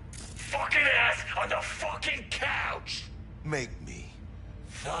 Fucking ass on the fucking couch! Make me.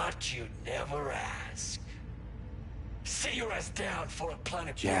 Thought you'd never ask. Sit your ass down for a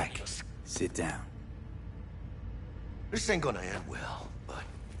planet. Jack, sit down. This ain't gonna end well, but...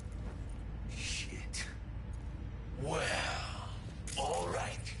 shit. Well,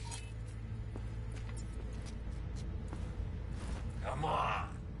 alright. Come on.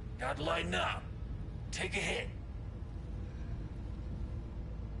 Gotta lighten up. Take a hit.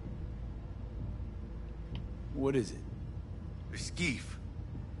 What is it? The skeef.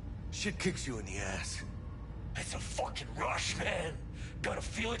 Shit kicks you in the ass. It's a fucking rush, man. Gotta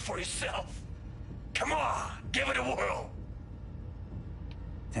feel it for yourself. Come on, give it a whirl.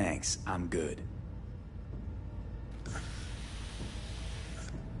 Thanks, I'm good.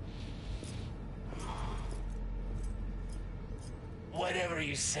 Whatever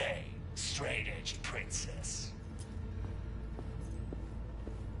you say, straight-edged princess.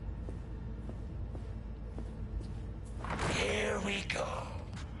 Here we go.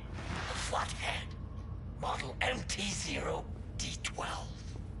 The Flathead. Model MT0D12.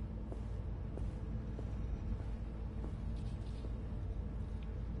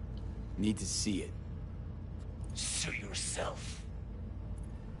 Need to see it. Suit yourself.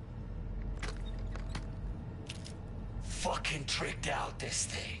 Fucking tricked out this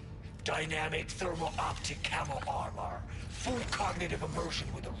thing. Dynamic thermal optic camo armor. Full cognitive immersion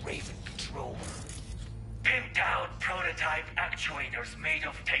with a Raven controller. Pinned down prototype actuators made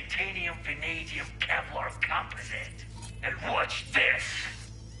of titanium, vanadium, Kevlar composite. And watch this!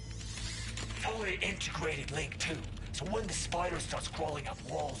 Fully integrated Link 2, So when the spider starts crawling up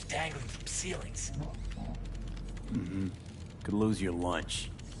walls, dangling from ceilings. Mm-hmm. Could lose your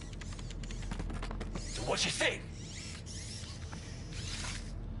lunch. So what you think?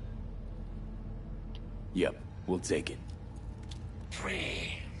 Yep, we'll take it.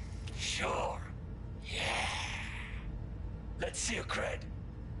 Free. Sure. Yeah. Let's see your cred.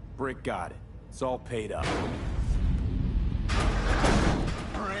 Brick got it. It's all paid up.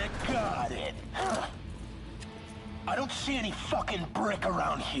 Brick got it. Huh. I don't see any fucking brick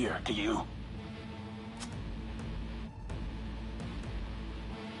around here, do you?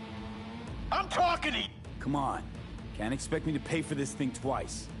 I'm talking to you! Come on. Can't expect me to pay for this thing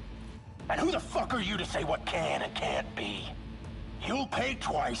twice. And who the fuck are you to say what can and can't be? You'll pay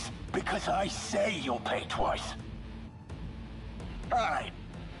twice because I say you'll pay twice. Alright.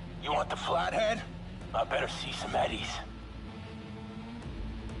 You want the flathead? I better see some eddies.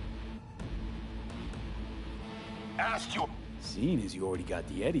 Asked you. Seeing as you already got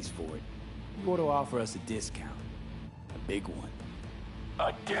the eddies for it, you ought to offer us a discount. A big one.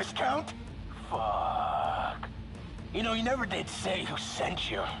 A discount? Fuck. You know, you never did say who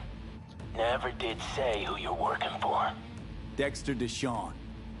sent you. Never did say who you're working for. Dexter Deshawn.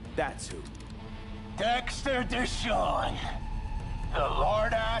 That's who. Dexter Deshawn. The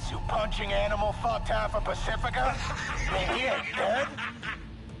lord ass who punching animal fucked half of Pacifica? And he ain't dead?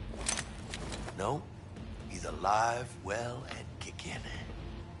 No, he's alive, well, and kicking.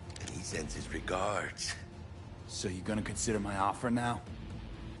 And he sends his regards. So you gonna consider my offer now?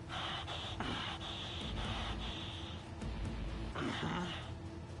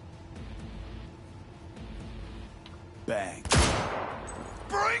 Bang.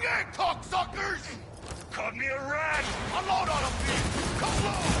 Bring it, cocksuckers! Caught me a rat! Unload on him, bitch! Come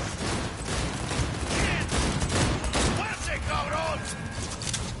on! Fuerte, cabrón!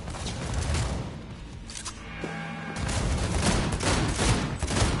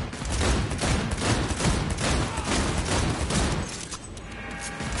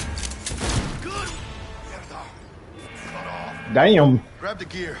 Good! Mierda. Cut off. Damn. Grab the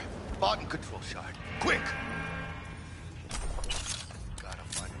gear. Bot and control shard. Quick! Gotta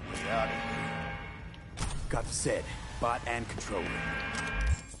find a way out of here. Got the set. Bot and controller.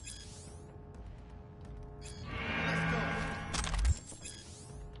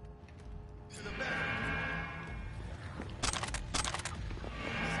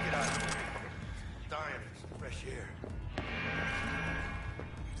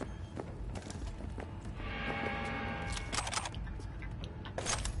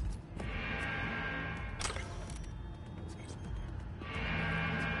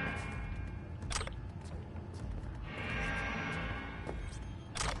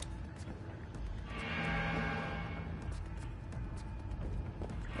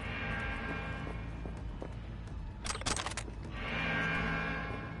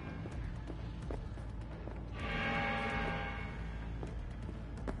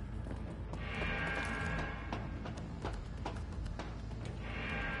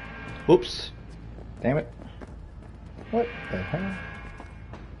 Oops. Damn it. What the hell?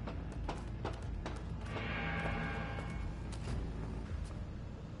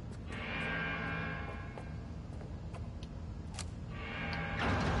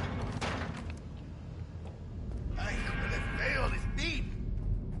 Ay, huele feo, this meat.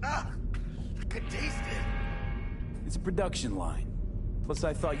 Ah, I could taste it. It's a production line. Plus,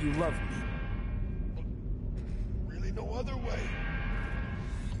 I thought you loved me. Really no other way.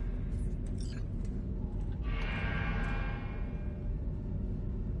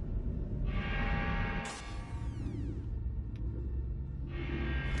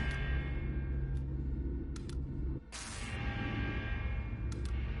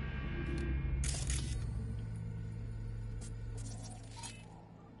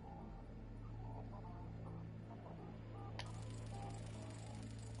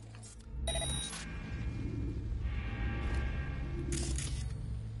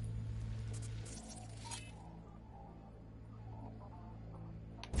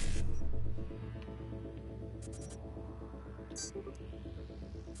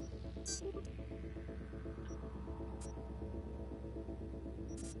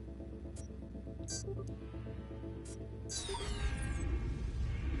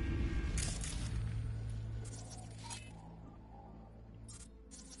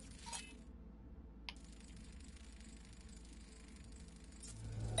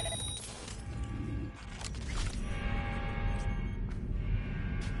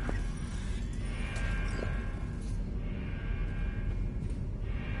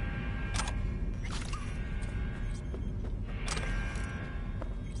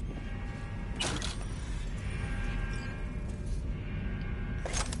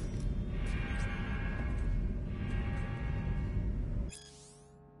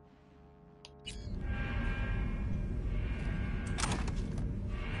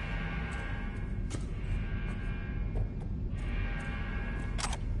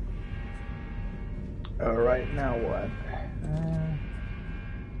 Alright, now what?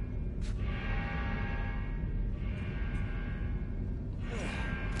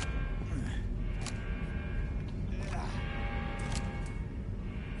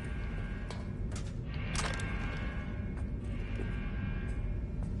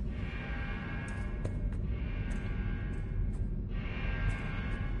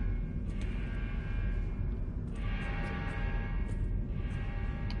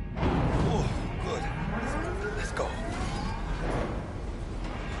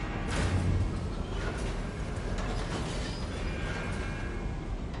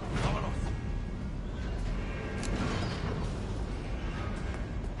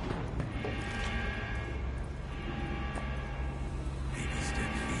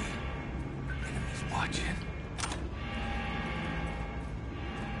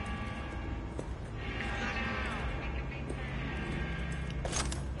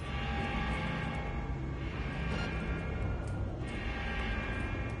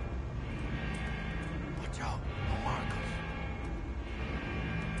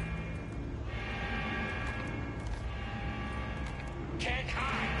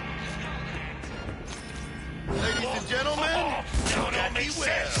 Ladies and gentlemen, look at me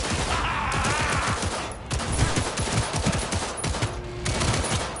well.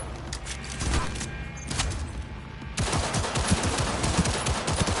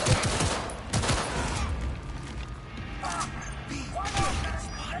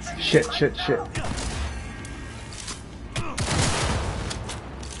 Shit.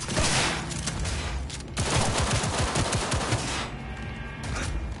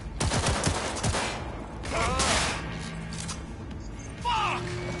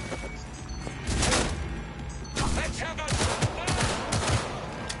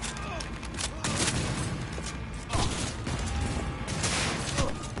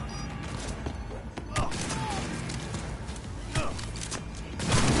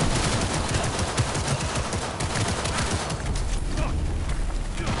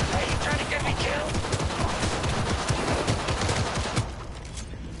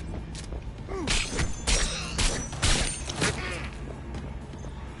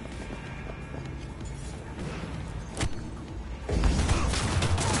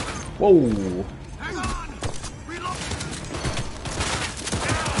 Whoa. Hang on! Reload!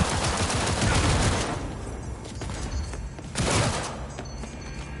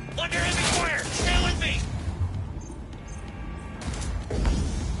 Under heavy fire! Stay with me!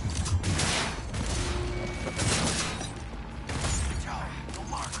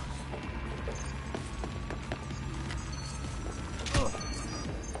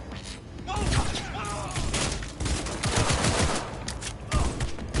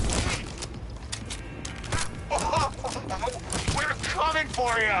 We're coming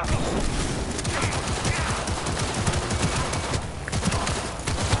for you!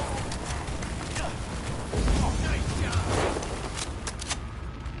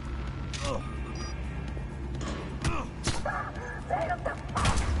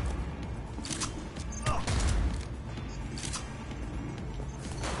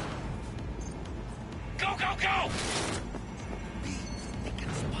 Go, go, go!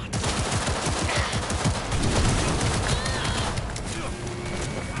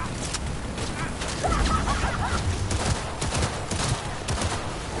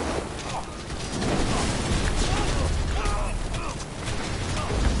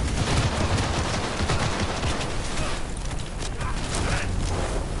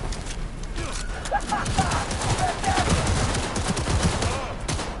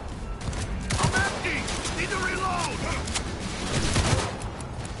 I'm empty! Need to reload!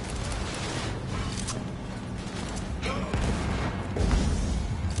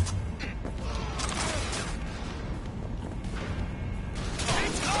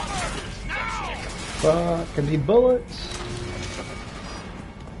 Fuck, I need bullets.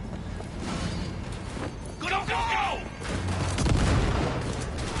 Go, go, go!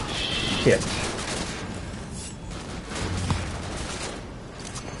 Shit.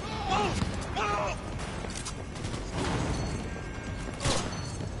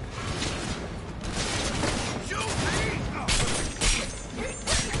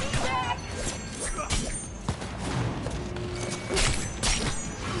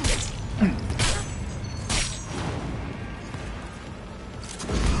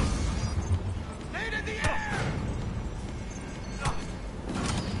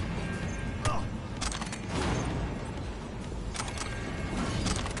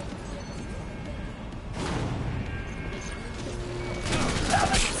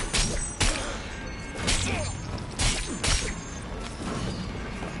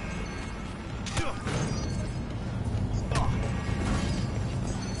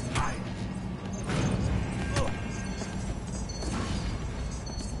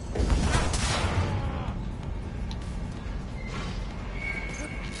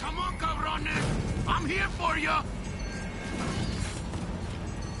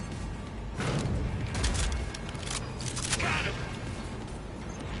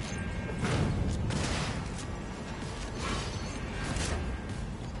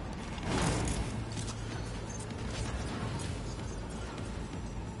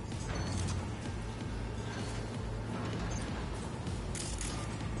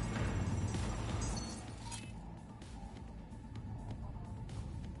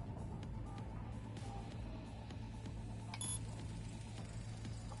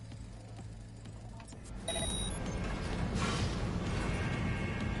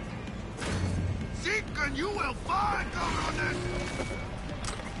 You will find cover on this!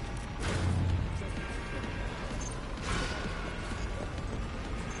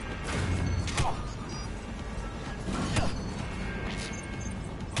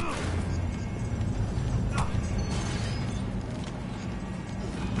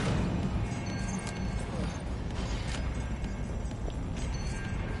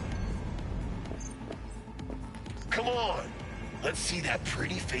 Come on! Let's see that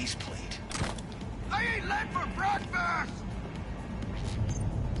pretty faceplate. I ain't late for breakfast!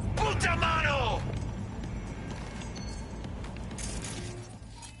 Puta mano!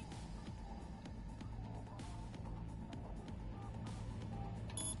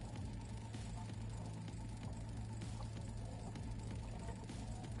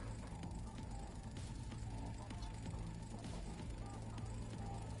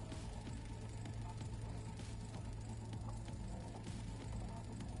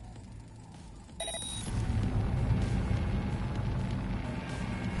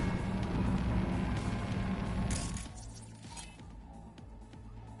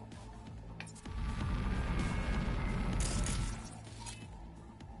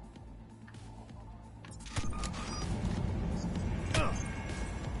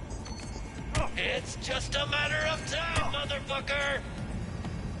 It's just a matter of time, motherfucker!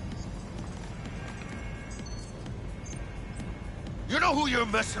 You know who you're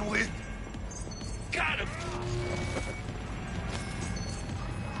messing with? Got him!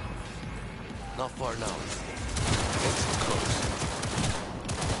 Not far now. It's close.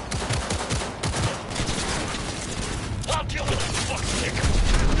 I'll deal with that fuckstick!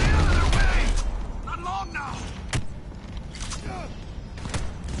 Stay out of their way! Not long now!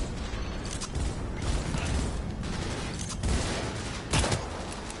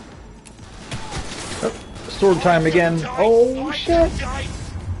 Sword time again. Oh shit!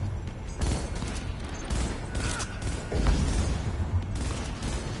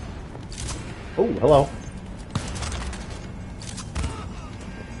 Oh, hello.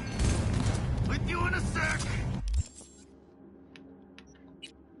 With you in a sec.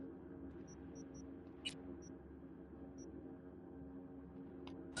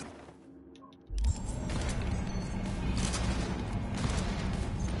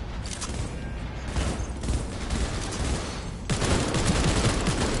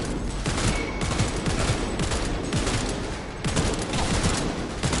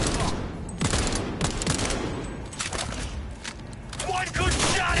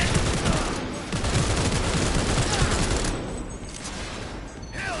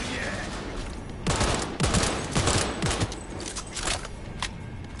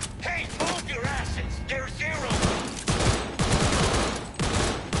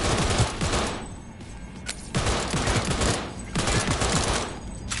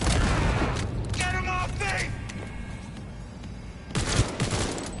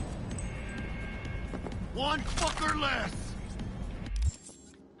 One fucker less!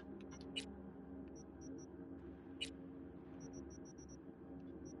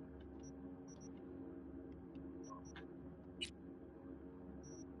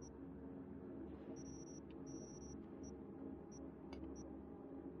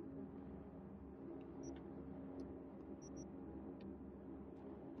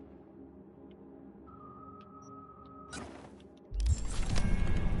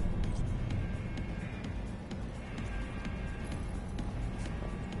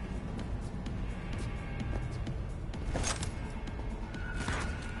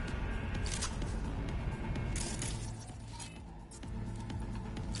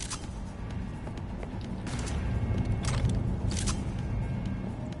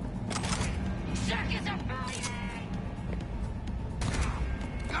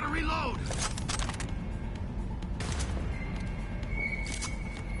 Gotta reload!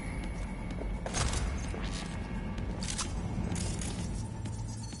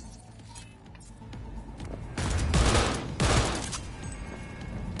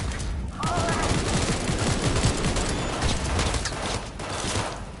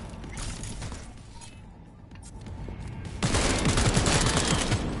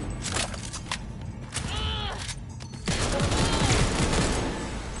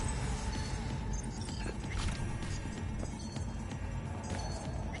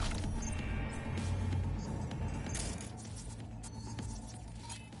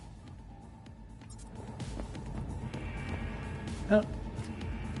 Oh.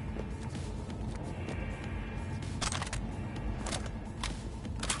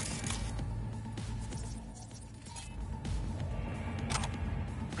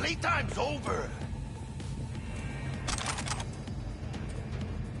 Playtime's over!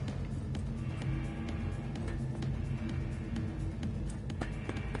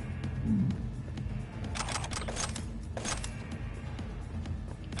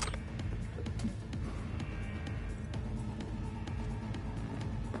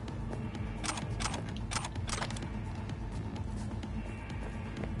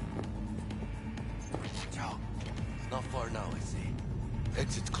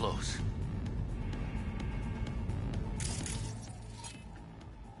 Exit's close.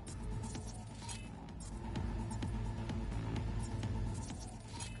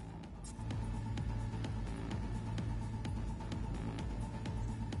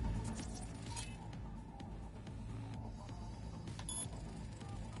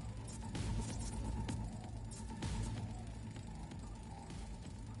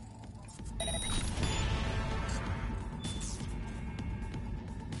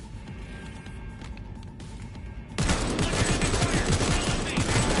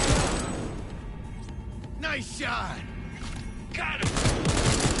 Nice shot! Got him!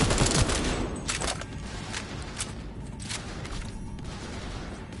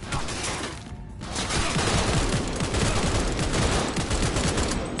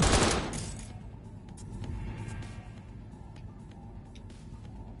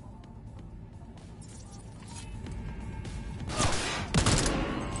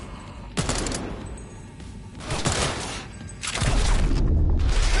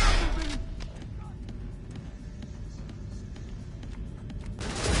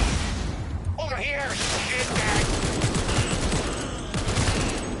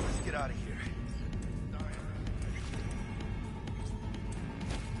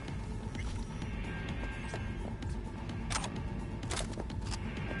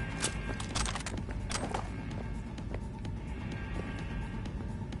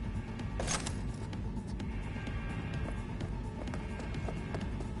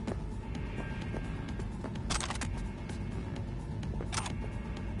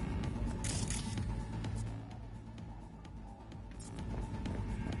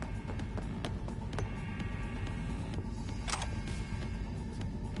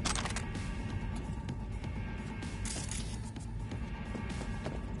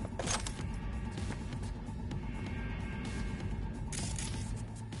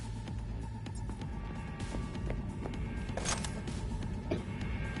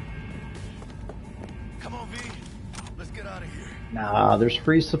 Come on, V. Let's get out of here. Nah, there's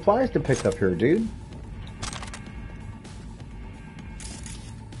free supplies to pick up here, dude.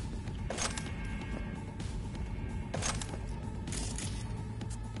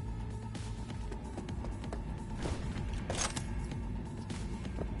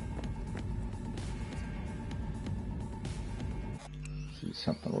 See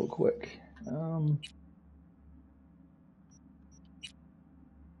something real quick.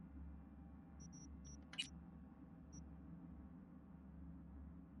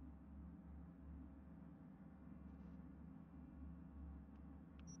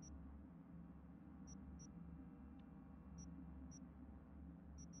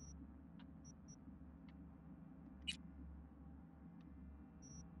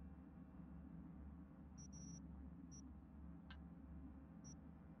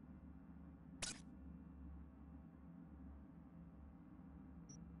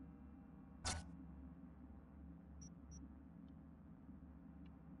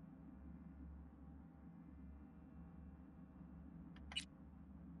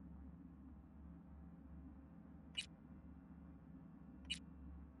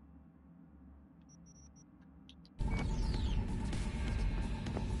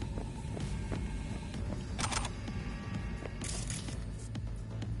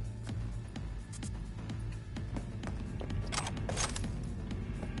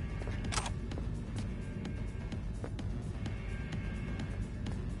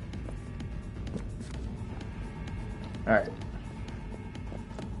 All right.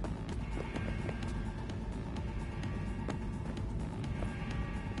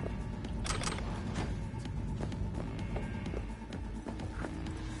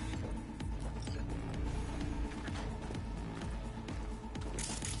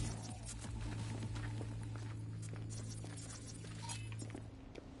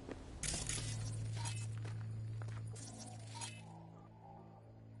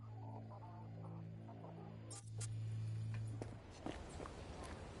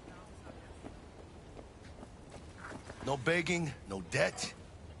 No begging, no debt,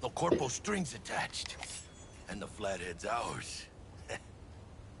 no corpo strings attached. And the flathead's ours.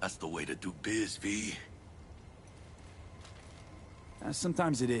 That's the way to do biz, V.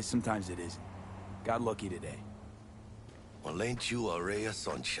 Sometimes it is, sometimes it isn't. Got lucky today. Well, ain't you a ray of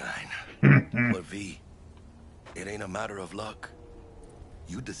sunshine? But V, it ain't a matter of luck.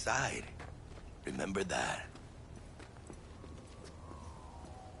 You decide. Remember that.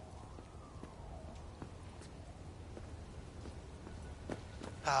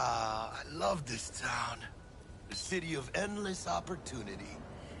 Ah, I love this town. The city of endless opportunity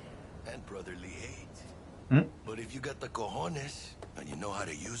and brotherly hate. But if you got the cojones, and you know how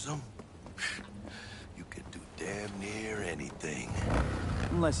to use them, you could do damn near anything.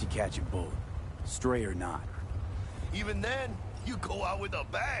 Unless you catch a bullet, stray or not. Even then, you go out with a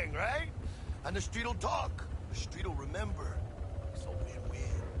bang, right? And the street'll talk. The street'll remember. It's a win-win.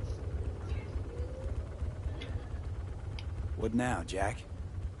 What now, Jack?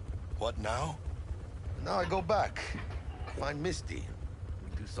 What now? Now I go back. Find Misty. We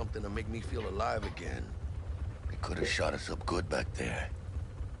do something to make me feel alive again. They could have shot us up good back there.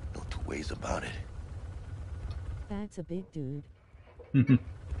 No two ways about it. That's a big dude.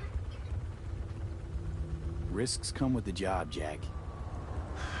 Risks come with the job, Jack.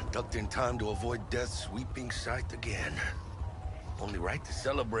 Ducked in time to avoid death's sweeping sight again. Only right to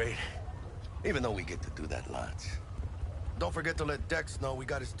celebrate. Even though we get to do that lots. Don't forget to let Dex know we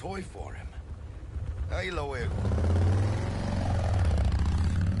got his toy for him. Ahí lo juego.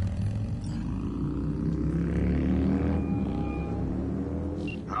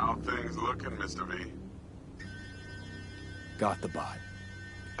 How things looking, Mr. V? Got the bot.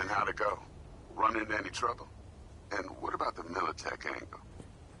 And how'd it go? Run into any trouble? And what about the Militech angle?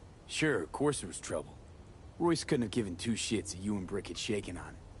 Sure, of course there was trouble. Royce couldn't have given two shits that you and Brick had shaken on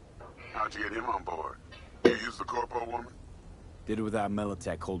it. How'd you get him on board? You used the corpo woman? Did it without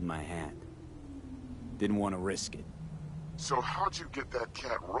Militech holding my hand. Didn't want to risk it. So how'd you get that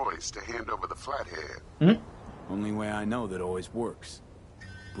cat Royce to hand over the flathead? Only way I know that always works.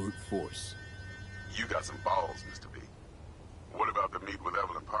 Brute force. You got some balls, Mr. V. What about the meet with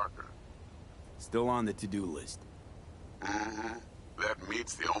Evelyn Parker? Still on the to-do list. That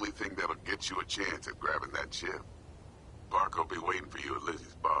meet's the only thing that'll get you a chance at grabbing that chip. Parker'll be waiting for you at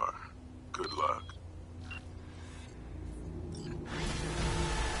Lizzie's bar. Good luck.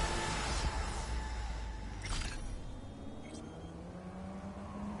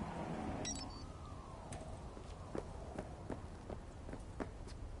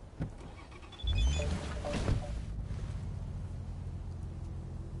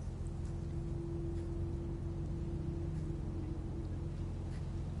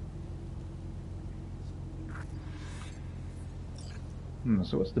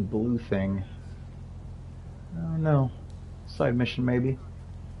 So what's the blue thing? I don't know. Side mission maybe.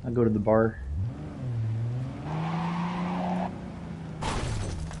 I'll go to the bar.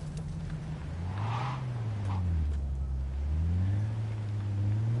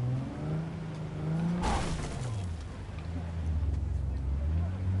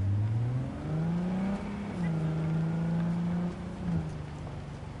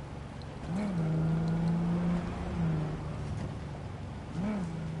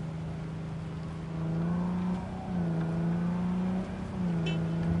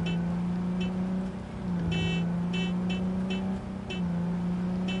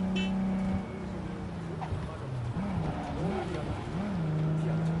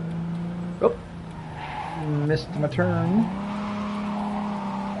 Missed my turn.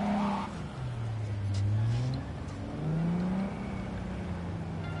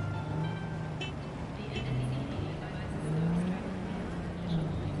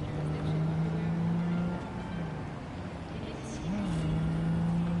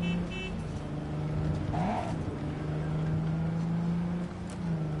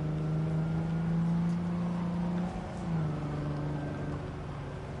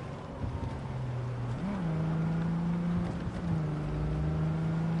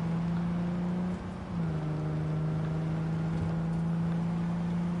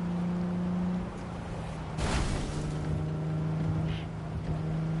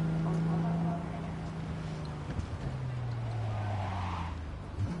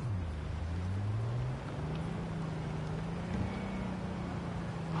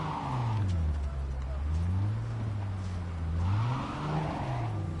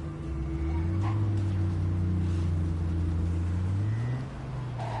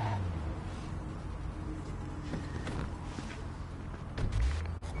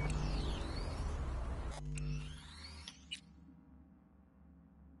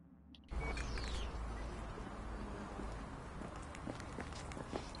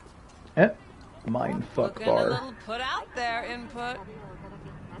 Mindfuck Looking bar. a little put out there input.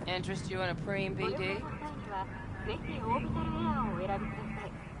 Interest you in a preem BD?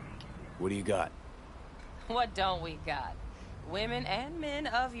 What do you got? What don't we got? Women and men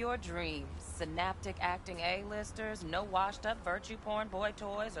of your dreams. Synaptic acting A-listers, no washed-up virtue porn boy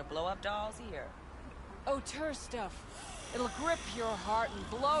toys or blow-up dolls here. Auteur stuff. It'll grip your heart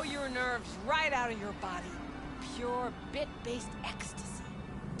and blow your nerves right out of your body. Pure bit-based ecstasy.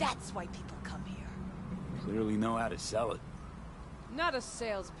 That's why people come here. Clearly know how to sell it. Not a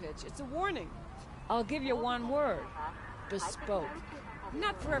sales pitch, it's a warning. I'll give you one word. bespoke.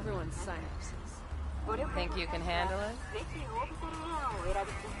 Not for everyone's synapses. Think you can handle it?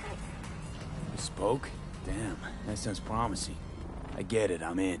 Bespoke? Damn, that sounds promising. I get it,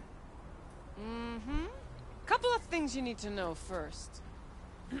 I'm in. Mm-hmm. Couple of things you need to know first.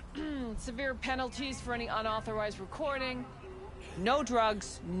 Severe penalties for any unauthorized recording. No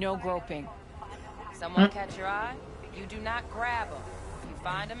drugs, no groping. Someone catch your eye? You do not grab them. You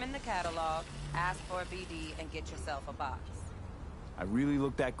find them in the catalog, ask for a BD, and get yourself a box. I really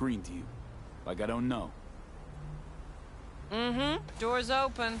look that green to you. Like I don't know. Mm-hmm. Door's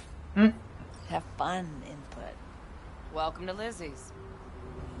open. Have fun, input. Welcome to Lizzie's.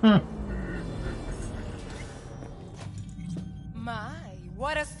 My,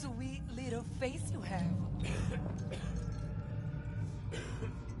 what a sweet little face you have.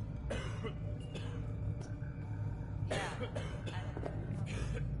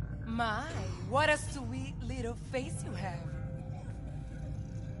 My, what a sweet little face you have.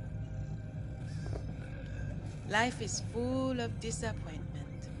 Life is full of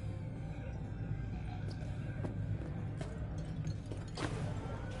disappointment.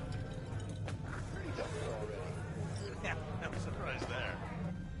 Yeah, I'm surprised there.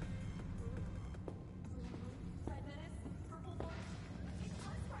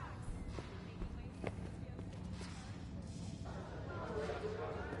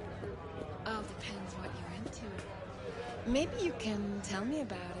 All depends what you're into. Maybe you can tell me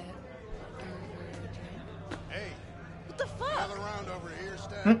about it. Hey, What the fuck? gather around over here,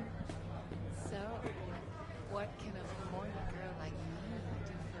 Stan. So, what can a horny girl like me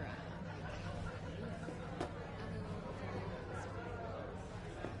do for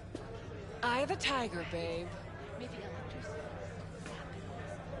a Eye of the tiger, babe. Maybe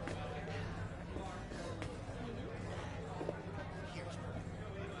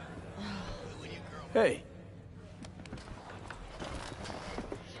Hey.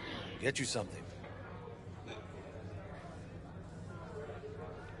 Get you something.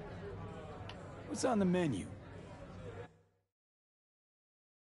 What's on the menu?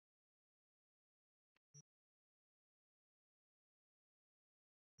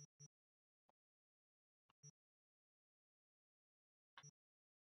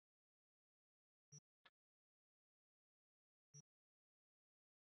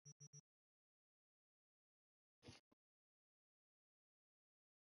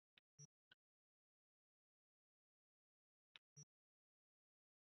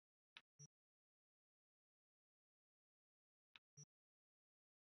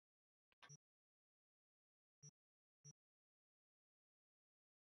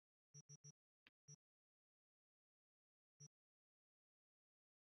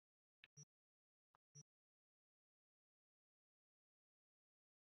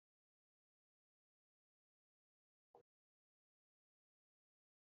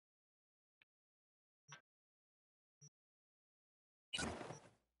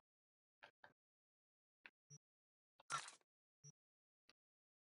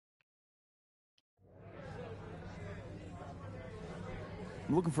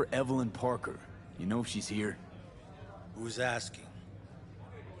 I'm looking for Evelyn Parker. You know if she's here? Who's asking?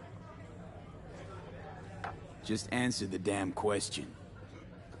 Just answer the damn question.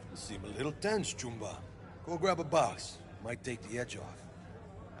 You seem a little tense, Chumba. Go grab a box. Might take the edge off.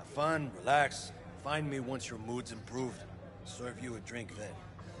 Have fun, relax. Find me once your mood's improved. Serve you a drink then.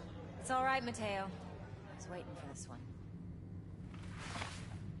 It's all right, Mateo. I was waiting for this one.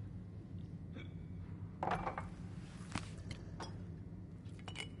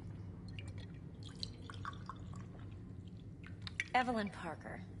 Evelyn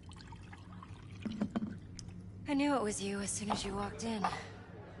Parker. I knew it was you as soon as you walked in.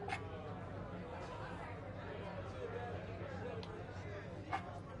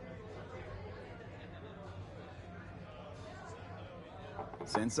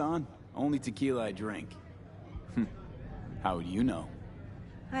 Sense on? Only tequila I drink. How would you know?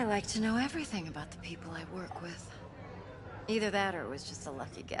 I like to know everything about the people I work with. Either that or it was just a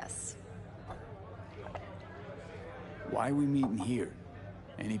lucky guess. Why are we meeting here?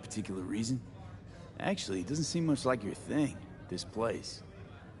 Any particular reason? Actually, it doesn't seem much like your thing, this place.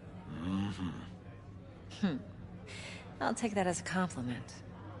 I'll take that as a compliment.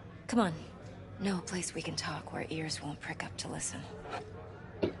 Come on. Know a place we can talk where ears won't prick up to listen.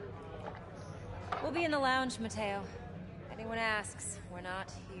 We'll be in the lounge, Mateo. If anyone asks, we're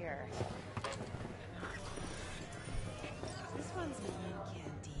not here. This one's me,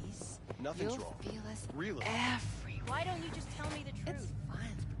 Candice. Nothing's You'll wrong. feel us Really? everywhere. Why don't you just tell me the truth? It's fun.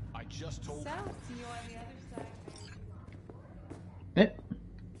 I just told So, you. see you on the other side.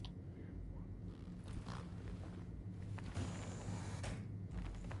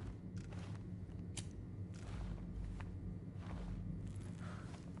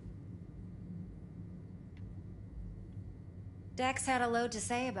 Dex had a load to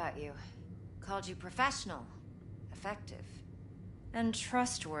say about you. Called you professional, effective, and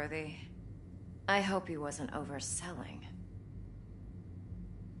trustworthy. I hope he wasn't overselling.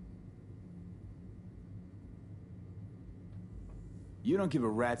 You don't give a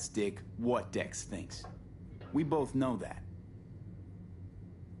rat's dick what Dex thinks. We both know that.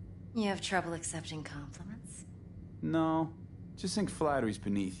 You have trouble accepting compliments? No, just think flattery's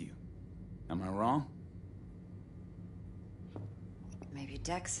beneath you. Am I wrong? Maybe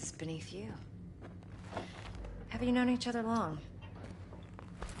Dex is beneath you. Have you known each other long?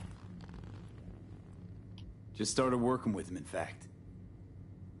 Just started working with him, in fact.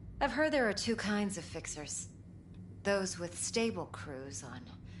 I've heard there are two kinds of fixers. Those with stable crews on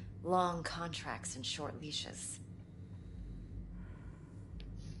long contracts and short leashes.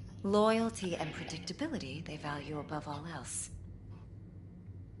 Loyalty and predictability they value above all else.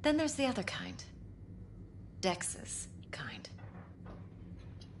 Then there's the other kind. Dex's kind.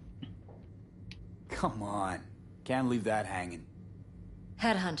 Come on. Can't leave that hanging.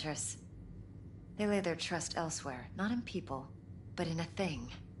 Headhunters. They lay their trust elsewhere, not in people, but in a thing.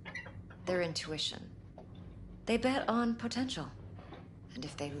 Their intuition. They bet on potential. And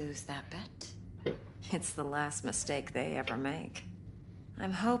if they lose that bet, it's the last mistake they ever make.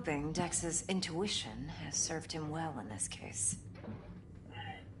 I'm hoping Dex's intuition has served him well in this case.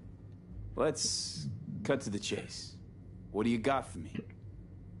 Let's cut to the chase. What do you got for me?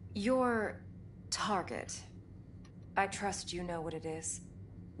 Your target. I trust you know what it is.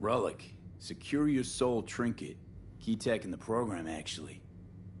 Relic. Secure your soul trinket. Key tech in the program, actually.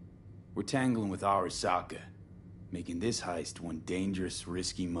 We're tangling with Arasaka, making this heist one dangerous,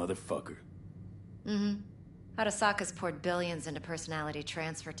 risky motherfucker. Mm-hmm. Arasaka's poured billions into personality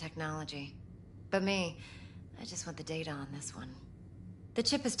transfer technology. But me, I just want the data on this one. The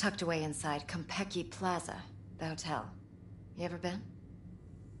chip is tucked away inside Konpeki Plaza, the hotel. You ever been?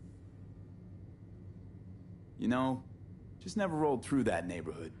 You know, just never rolled through that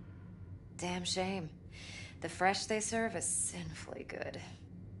neighborhood. Damn shame. The fresh they serve is sinfully good.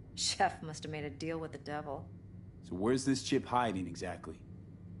 Chef must have made a deal with the devil. So where's this chip hiding exactly?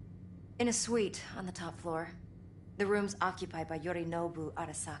 In a suite on the top floor. The room's occupied by Yorinobu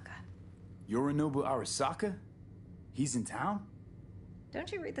Arasaka. Yorinobu Arasaka? He's in town?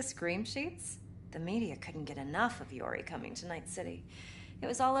 Don't you read the scream sheets? The media couldn't get enough of Yori coming to Night City. It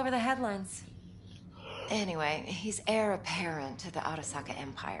was all over the headlines. Anyway, he's heir apparent to the Arasaka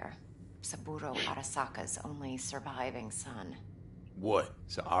Empire. Saburo Arasaka's only surviving son. What?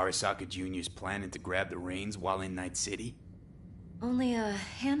 So Arasaka Jr.'s planning to grab the reins while in Night City? Only a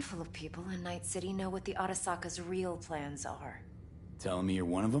handful of people in Night City know what the Arasaka's real plans are. Telling me you're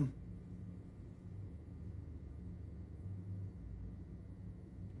one of them?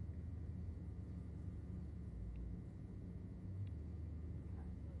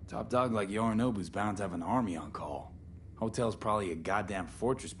 Top dog like Yorinobu's bound to have an army on call. Hotel's probably a goddamn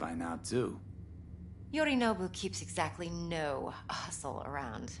fortress by now, too. Yorinobu keeps exactly no hustle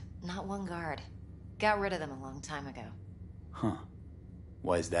around. Not one guard. Got rid of them a long time ago. Huh.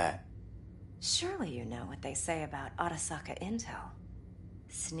 Why is that? Surely you know what they say about Arasaka intel.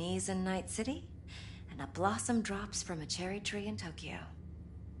 Sneeze in Night City, and a blossom drops from a cherry tree in Tokyo.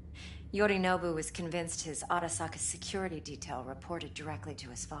 Yorinobu was convinced his Arasaka security detail reported directly to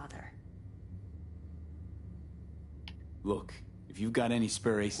his father. Look, if you've got any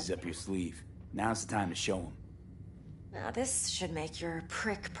spare aces up your sleeve, now's the time to show them. Now this should make your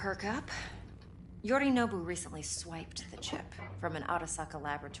prick perk up. Yorinobu recently swiped the chip from an Arasaka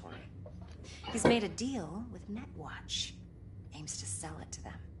laboratory. He's made a deal with Netwatch. Aims to sell it to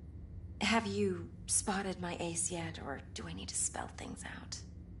them. Have you spotted my ace yet, or do I need to spell things out?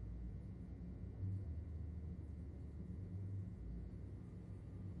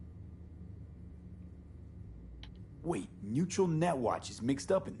 Wait, Neutral Netwatch is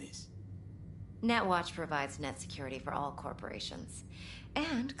mixed up in this. Netwatch provides net security for all corporations,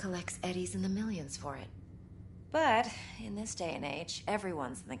 and collects eddies in the millions for it. But, in this day and age,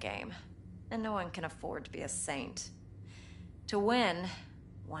 everyone's in the game, and no one can afford to be a saint. To win,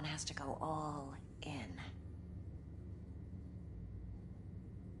 one has to go all in.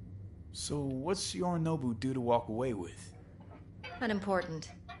 So what's Yorinobu due to walk away with? Unimportant.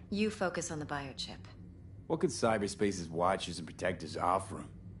 You focus on the biochip. What could cyberspace's watchers and protectors offer him?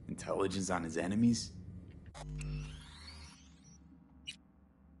 Intelligence on his enemies?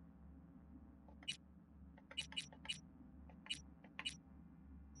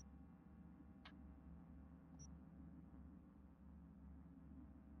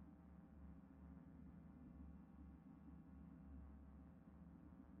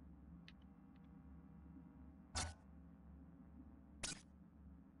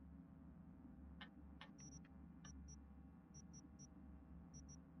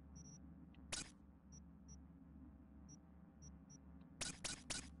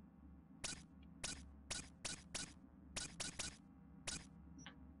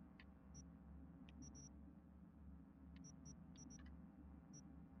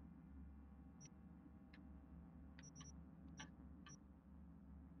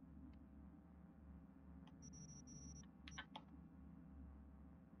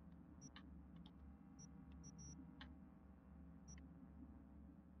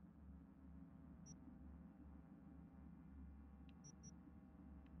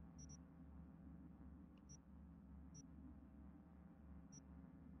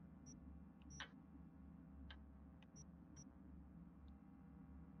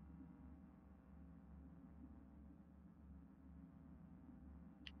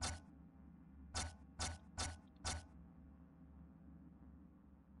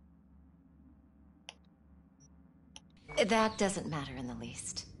 That doesn't matter in the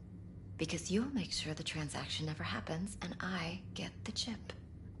least. Because you'll make sure the transaction never happens, and I get the chip.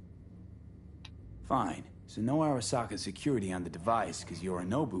 Fine. So no Arasaka security on the device, because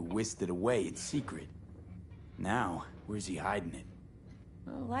Yorinobu whisked it away in secret. Now, where's he hiding it?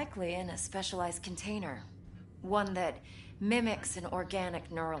 Well, likely in a specialized container. One that mimics an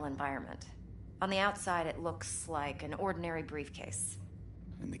organic neural environment. On the outside, it looks like an ordinary briefcase.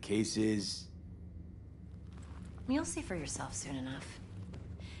 And the case is... You'll see for yourself soon enough.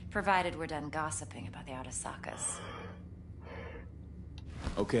 Provided we're done gossiping about the Arasakas.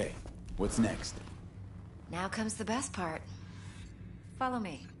 Okay, what's next? Now comes the best part. Follow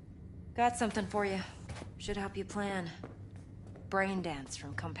me. Got something for you. Should help you plan. Brain dance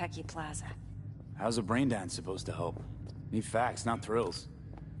from Konpeki Plaza. How's a brain dance supposed to help? Need facts, not thrills.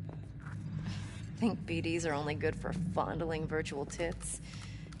 Think BDs are only good for fondling virtual tits?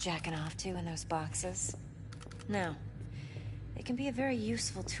 Jacking off to in those boxes? No. They can be a very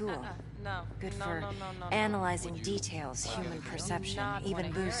useful tool. Good for analyzing details human perception,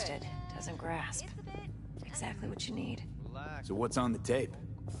 even boosted, doesn't grasp. Exactly what you need. So what's on the tape?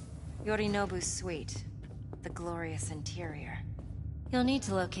 Yorinobu's suite. The glorious interior. You'll need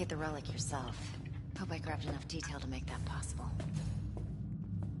to locate the relic yourself. Hope I grabbed enough detail to make that possible.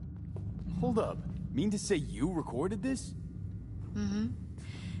 Hold up. Mean to say you recorded this? Mm-hmm.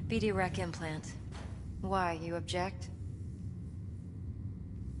 BD rec implant. Why, you object?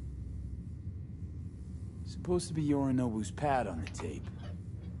 Supposed to be Yorinobu's pad on the tape.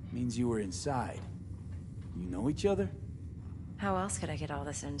 Means you were inside. You know each other? How else could I get all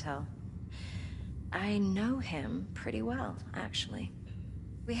this intel? I know him pretty well, actually.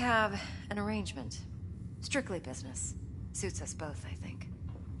 We have an arrangement. Strictly business. Suits us both, I think.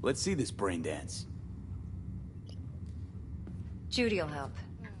 Let's see this brain dance. Judy'll help.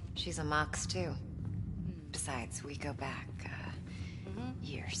 She's a Mox, too. Besides, we go back,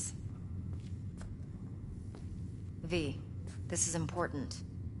 years. V, this is important.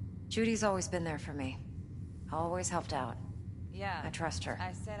 Judy's always been there for me. Always helped out. Yeah. I trust her.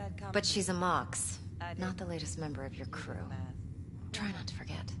 I said I'd come. But she's a Mox, not the latest member of your crew. Try not to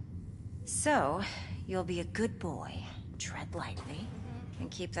forget. So, you'll be a good boy, tread lightly, and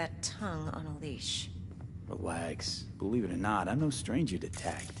keep that tongue on a leash. Relax. Believe it or not, I'm no stranger to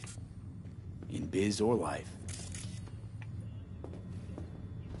tact. In biz or life.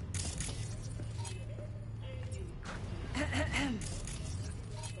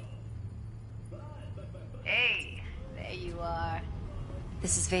 Hey, there you are.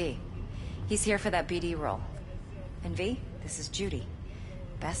 This is V. He's here for that BD role. And V, this is Judy.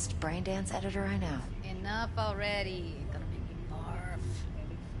 Best brain dance editor I know. Enough already. Gonna make me barf.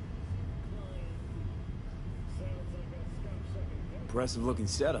 Impressive looking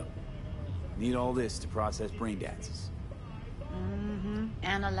setup. Need all this to process brain dances. Mm-hmm.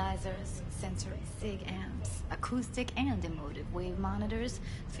 Analyzers, sensory sig amps, acoustic and emotive wave monitors,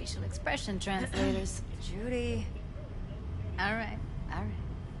 facial expression translators. Judy. All right.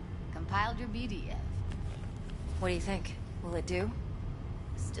 Compiled your BDF. What do you think? Will it do?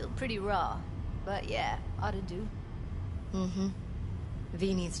 Still pretty raw, but yeah, ought to do. Mm-hmm.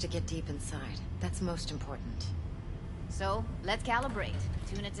 V needs to get deep inside. That's most important. So, let's calibrate.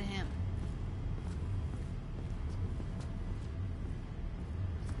 Tune it to him.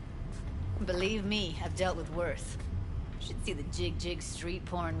 Believe me, I've dealt with worse. Should see the jig street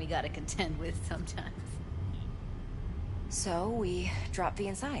porn we gotta contend with sometimes. So, we drop V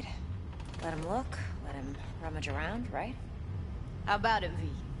inside. Let him look, let him rummage around, right? How about it, V?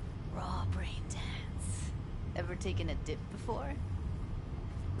 Raw brain dance. Ever taken a dip before?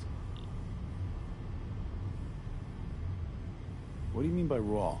 What do you mean by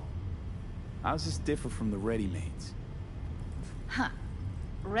raw? How's this differ from the ready-mades? Huh.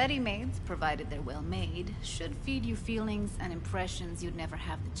 Ready-mades, provided they're well made, should feed you feelings and impressions you'd never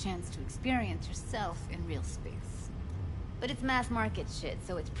have the chance to experience yourself in real space. But it's mass market shit,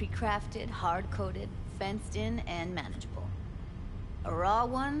 so it's pre-crafted, hard-coded, fenced in, and manageable. A raw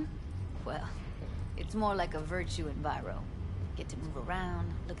one? Well, it's more like a virtue enviro. Get to move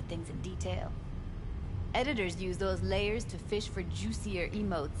around, look at things in detail. Editors use those layers to fish for juicier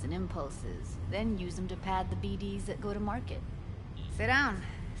emotes and impulses, then use them to pad the BDs that go to market. Sit down,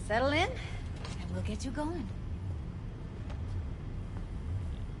 settle in, and we'll get you going.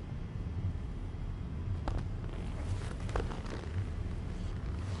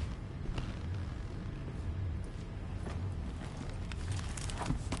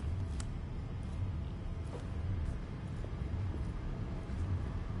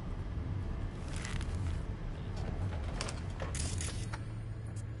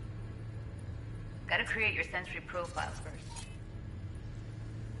 Gotta create your sensory profile first.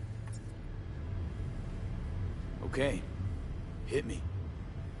 Okay. Hit me.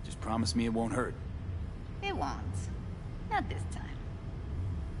 Just promise me it won't hurt. It won't. Not this time.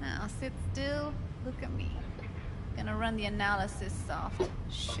 Now sit still, look at me. Gonna run the analysis soft.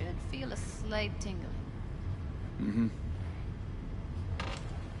 Should feel a slight tingling. Mm-hmm.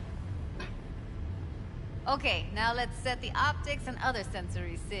 Okay, now let's set the optics and other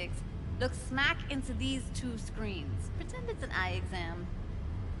sensory SIGs. Look smack into these two screens. Pretend it's an eye exam.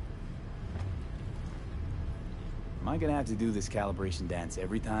 Am I gonna have to do this calibration dance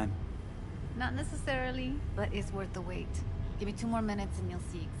every time? Not necessarily, but it's worth the wait. Give me 2 more minutes and you'll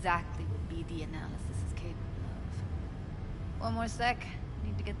see exactly what BD analysis is capable of. 1 more sec.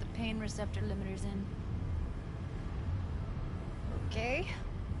 Need to get the pain receptor limiters in. Okay.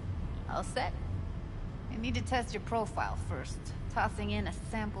 All set. You need to test your profile first. Tossing in a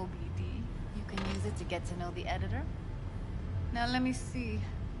sample BD. You can use it to get to know the editor. Now let me see.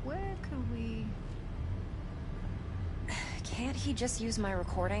 Where could we... Can't he just use my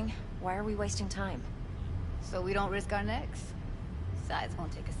recording? Why are we wasting time? So we don't risk our necks. Besides,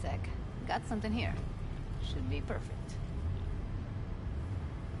 won't take a sec. Got something here. Should be perfect.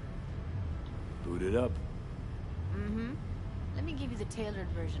 Boot it up. Mm-hmm. Let me give you the tailored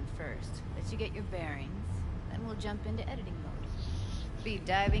version first. Let you get your bearings. Then we'll jump into editing mode. Be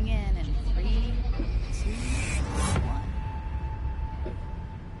diving in 3, 2, 1.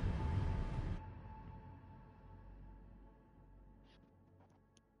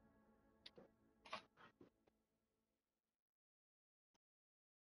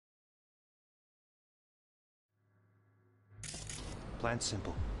 Plan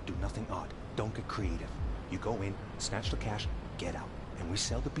simple. Do nothing odd. Don't get creative. You go in, snatch the cash, get out. And we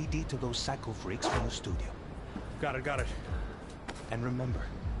sell the BD to those psycho freaks from the studio. Got it. And remember,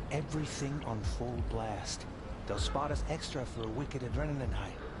 everything on full blast. They'll spot us extra for a wicked adrenaline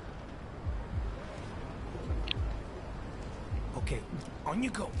high. Okay, on you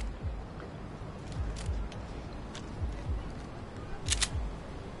go.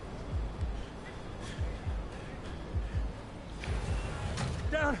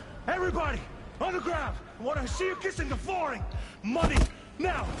 Down! Everybody! On the ground! I want to see you kissing the flooring! Money!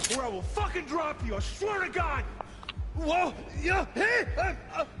 Now! Or I will fucking drop you! I swear to God! Whoa! Yeah! Hey!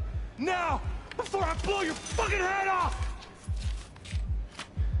 Now! Before I blow your fucking head off!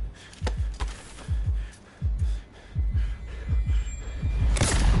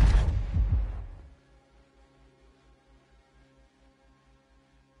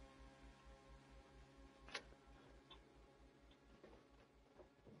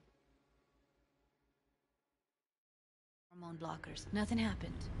 Hormone blockers. Nothing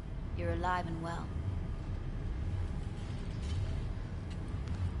happened. You're alive and well.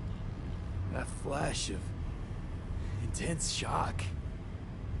 That flash of intense shock.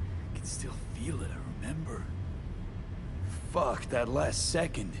 I can still feel it, I remember. Fuck, that last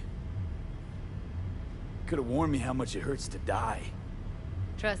second. Could have warned me how much it hurts to die.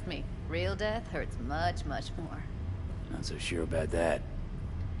 Trust me, real death hurts much, much more. Not so sure about that.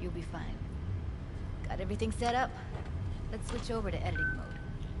 You'll be fine. Got everything set up? Let's switch over to editing mode.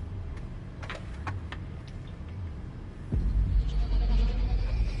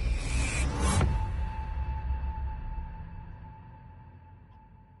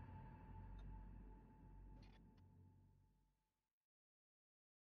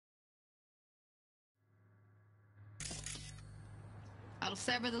 I'll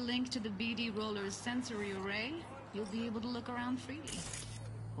sever the link to the BD Roller's sensory array. You'll be able to look around freely.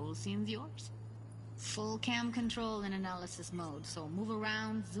 Whole scene's yours. Full cam control in analysis mode, so move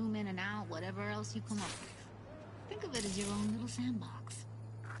around, zoom in and out, whatever else you come up with. Think of it as your own little sandbox.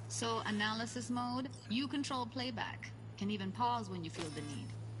 So, analysis mode, you control playback. Can even pause when you feel the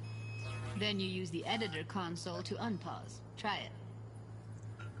need. Then you use the editor console to unpause. Try it.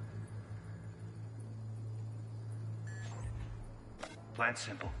 Plan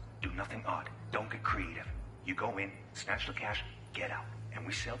simple. Do nothing odd. Don't get creative. You go in, snatch the cash, get out. And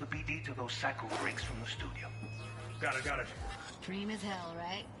we sell the BD to those psycho freaks from the studio. Got it. Dream as hell,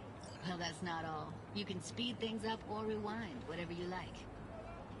 right? Well, that's not all. You can speed things up or rewind, whatever you like.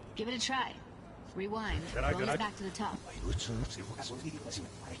 Give it a try. Rewind. Roll it back to the top.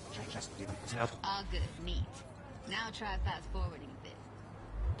 All good. Neat. Now try fast forwarding a bit.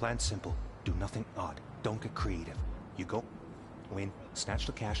 Plan simple. Do nothing odd. Don't get creative. You go in, snatch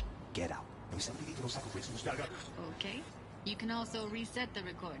the cash, get out. And we sell the BD to those psycho freaks from the studio. Okay. You can also reset the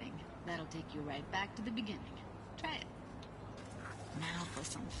recording. That'll take you right back to the beginning. Try it. Now for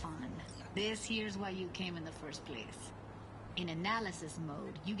some fun. This here's why you came in the first place. In analysis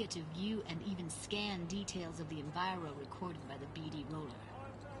mode, you get to view and even scan details of the enviro recorded by the BD roller.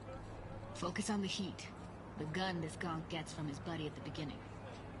 Focus on the heat, the gun this gonk gets from his buddy at the beginning.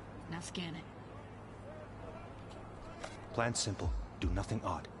 Now scan it. Plan simple. Do nothing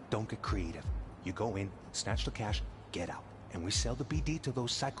odd. Don't get creative. You go in, snatch the cash, get out. And we sell the BD to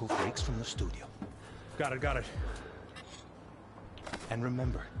those psycho freaks from the studio. Got it. And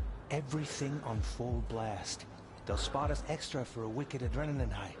remember, everything on full blast. They'll spot us extra for a wicked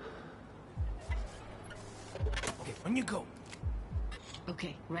adrenaline high. Okay, when you go.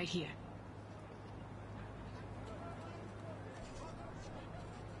 Okay, right here.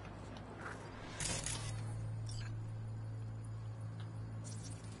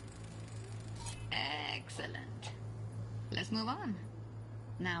 Excellent. Let's move on.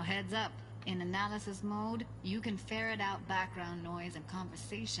 Now heads up. In analysis mode, you can ferret out background noise and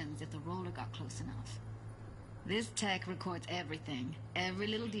conversations if the roller got close enough. This tech records everything, every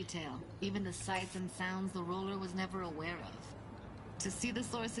little detail, even the sights and sounds the roller was never aware of. To see the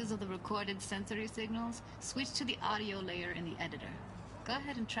sources of the recorded sensory signals, switch to the audio layer in the editor. Go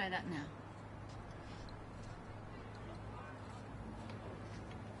ahead and try that now.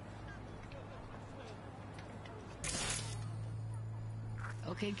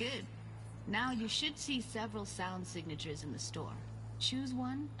 Okay, good. Now you should see several sound signatures in the store. Choose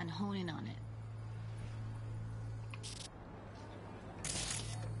one and hone in on it.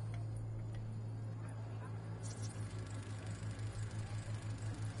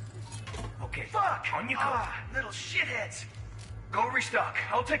 Okay. Fuck! On you go. Little shitheads. Go restock.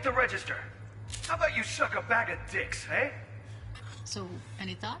 I'll take the register. How about you suck a bag of dicks, eh? So,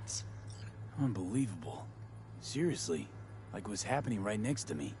 any thoughts? Unbelievable. Seriously, like what's happening right next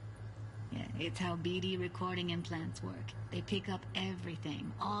to me. Yeah, it's how BD recording implants work. They pick up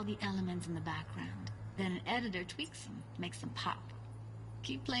everything, all the elements in the background. Then an editor tweaks them, makes them pop.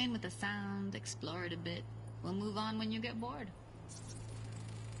 Keep playing with the sound, explore it a bit. We'll move on when you get bored.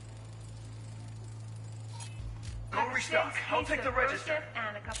 Go restock. I'll take the register.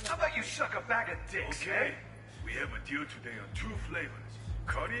 How about you suck a bag of dicks, Okay. eh? We have a deal today on 2 flavors.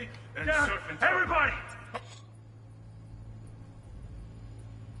 Curry and Down. surf and turf. Everybody!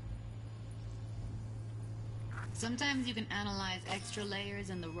 Sometimes you can analyze extra layers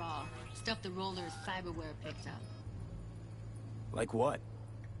in the raw, stuff the roller's cyberware picks up. Like what?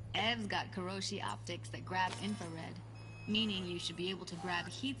 Ev's got Kiroshi optics that grab infrared, meaning you should be able to grab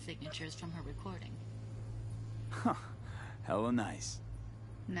heat signatures from her recording. Huh. Hella nice.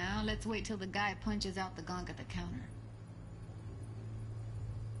 Now let's wait till the guy punches out the gonk at the counter.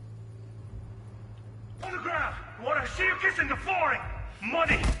 Photograph! Want to see you kissing the flooring!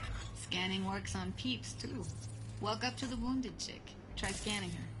 Money! Scanning works on peeps, too. Walk up to the wounded chick. Try scanning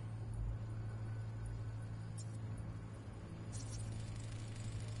her.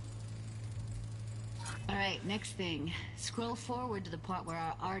 Alright, next thing. Scroll forward to the part where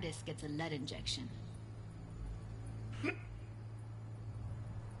our artist gets a lead injection.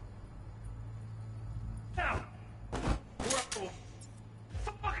 Now! Whoa!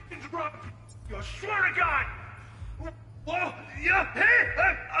 Fucking drop! You swear to God! Whoa! Yeah!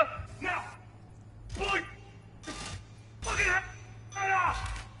 Hey! Now! Pull it! Fucking head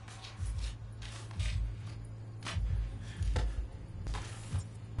off!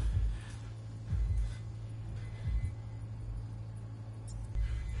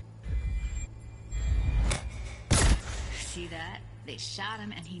 See that? They shot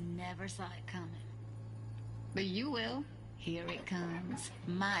him and he never saw it coming. But you will. Here it comes.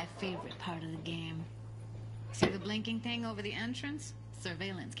 My favorite part of the game. See the blinking thing over the entrance?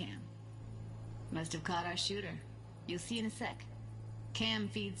 Surveillance cam. Must have caught our shooter. You'll see in a sec. Cam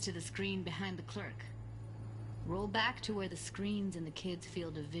feeds to the screen behind the clerk. Roll back to where the screen's in the kid's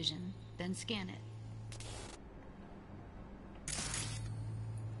field of vision, then scan it.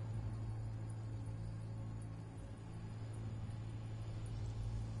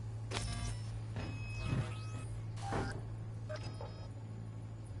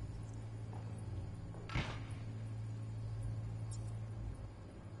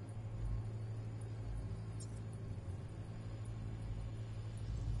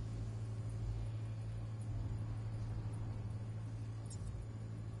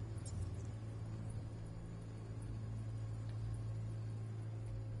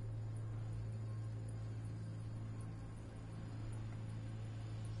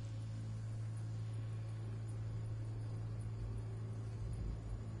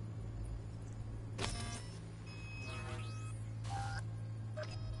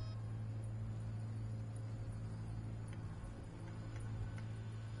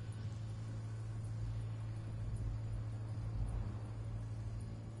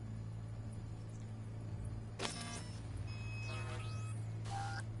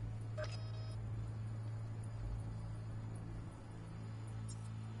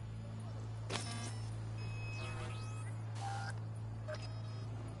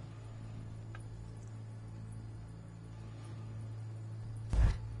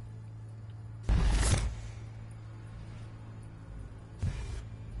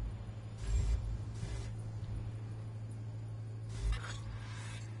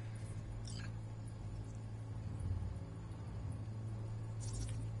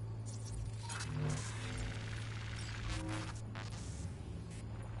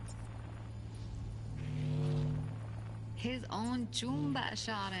 His own Chumba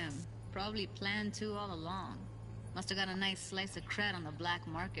shot him. Probably planned to all along. Must have got a nice slice of cred on the black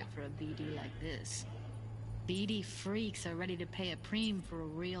market for a BD like this. BD freaks are ready to pay a preem for a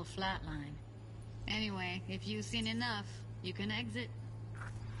real flatline. Anyway, if you've seen enough, you can exit.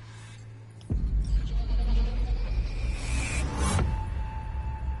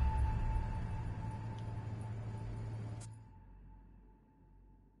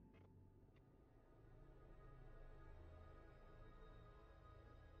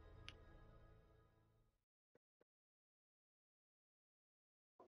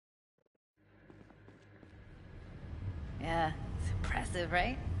 Yeah, it's impressive,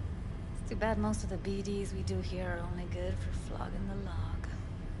 right? It's too bad most of the BDs we do here are only good for flogging the log.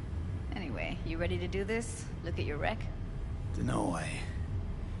 Anyway, you ready to do this? Look at your wreck? Dunno,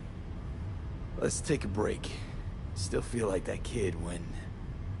 Let's take a break. Still feel like that kid when...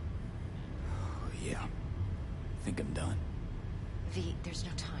 Oh, yeah. Think I'm done. V, there's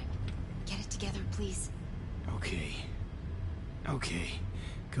no time. Get it together, please. Okay. Okay.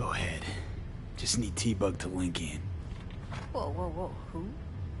 Go ahead. Just need T-Bug to link in. Whoa. Who?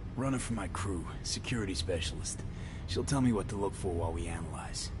 Runner for my crew. Security specialist. She'll tell me what to look for while we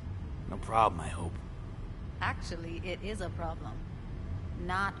analyze. No problem, I hope. Actually, it is a problem.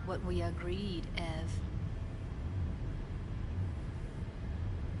 Not what we agreed, Ev.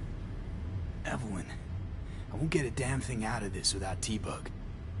 Evelyn, I won't get a damn thing out of this without T-Bug.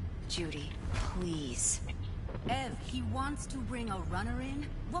 Judy, please. Ev, he wants to bring a runner in?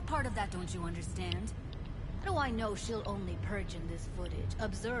 What part of that don't you understand? How do I know she'll only purge in this footage?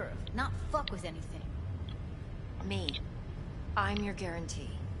 Observe, not fuck with anything. Me. I'm your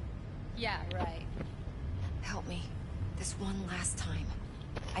guarantee. Yeah, right. Help me. This one last time.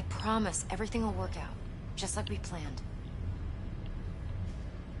 I promise everything will work out. Just like we planned.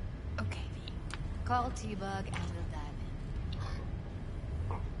 Okay, V. Call T-Bug and we'll dive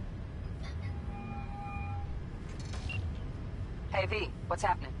in. Hey, V, what's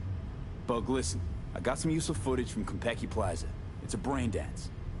happening? Bug, listen. I got some useful footage from Konpeki Plaza. It's a brain dance.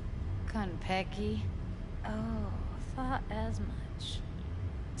 Konpeki? Oh, thought as much.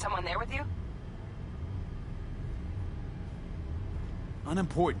 Someone there with you?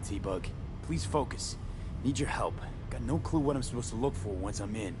 Unimportant, T-Bug. Please focus. Need your help. Got no clue what I'm supposed to look for once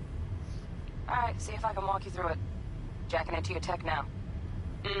I'm in. Alright, see if I can walk you through it. Jacking into your tech now.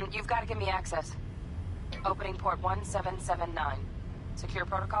 You've got to give me access. Opening port 1779. Secure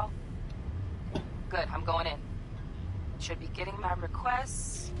protocol? Good, I'm going in. Should be getting my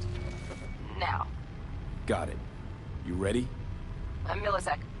request... now. Got it. You ready? A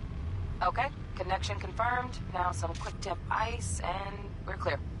millisec. Okay, connection confirmed. Now some quick tip ice, and we're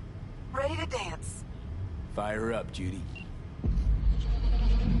clear. Ready to dance. Fire up, Judy.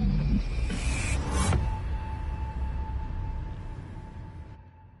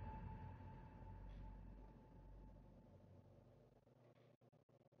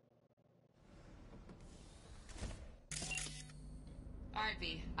 Alright,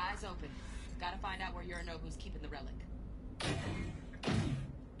 V. Eyes open. Gotta find out where Yorinobu's keeping the relic.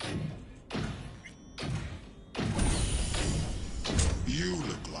 You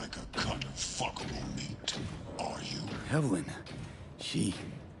look like a cut of fuckable meat, are you? Evelyn,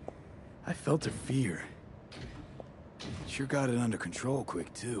 I felt her fear. Sure got it under control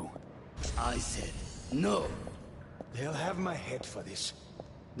quick, too. I said, no. They'll have my head for this.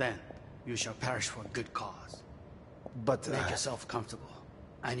 Then, you shall perish for a good cause. But make yourself comfortable.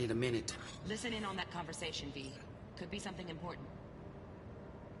 I need a minute. Listen in on that conversation, V. Could be something important.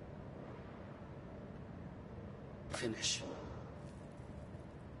 Finish.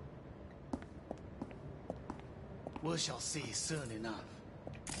 We shall see soon enough.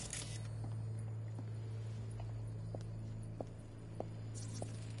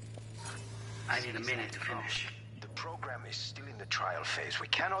 I need a minute to finish. The program is still in the trial phase. We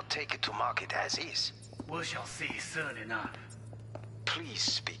cannot take it to market as is. We shall see soon enough. Please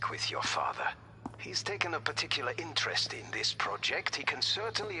speak with your father. He's taken a particular interest in this project. He can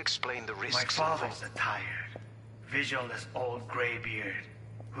certainly explain the risks My involved. father's a tired, visionless old graybeard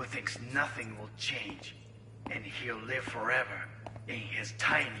who thinks nothing will change, and he'll live forever in his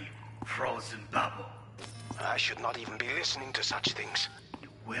tiny, frozen bubble. I should not even be listening to such things. You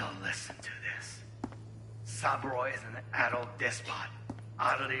will listen to this. Saburo is an adult despot,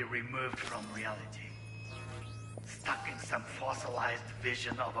 utterly removed from reality. Stuck in some fossilized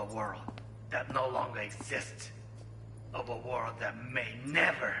vision of a world that no longer exists. Of a world that may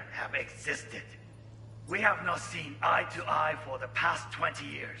never have existed. We have not seen eye to eye for the past 20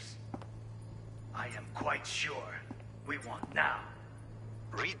 years. I am quite sure we want now.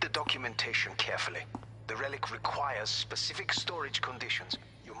 Read the documentation carefully. The relic requires specific storage conditions.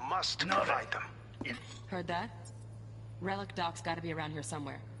 You must provide them. Heard that? Relic doc's gotta be around here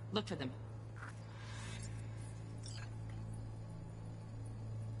somewhere. Look for them.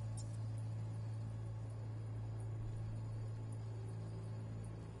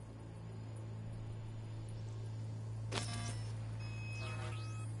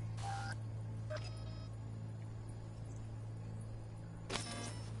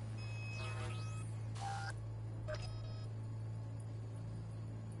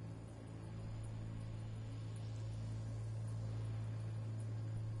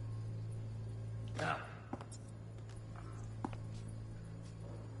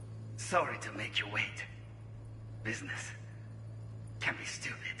 Sorry to make you wait. Business can be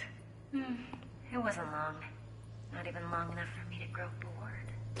stupid. It wasn't long. Not even long enough for me to grow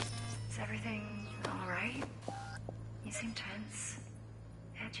bored. Is everything alright? You seem tense.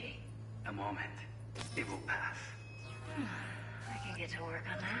 Edgy. A moment. It will pass. I can get to work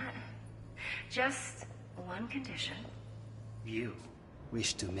on that. Just one condition. You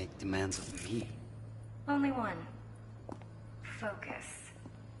wish to make demands of me. Only one. Focus.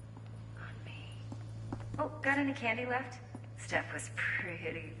 Oh, got any candy left? Stuff was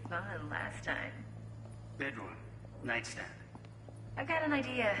pretty fun last time. Bedroom. Nightstand. I've got an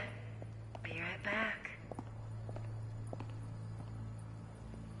idea. Be right back.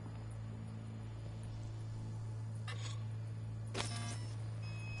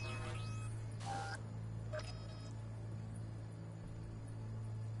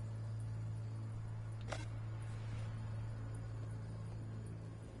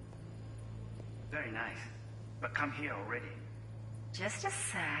 Very nice. But come here already. Just a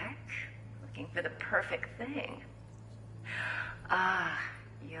sec. Looking for the perfect thing. Ah,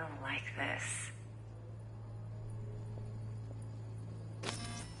 you'll like this.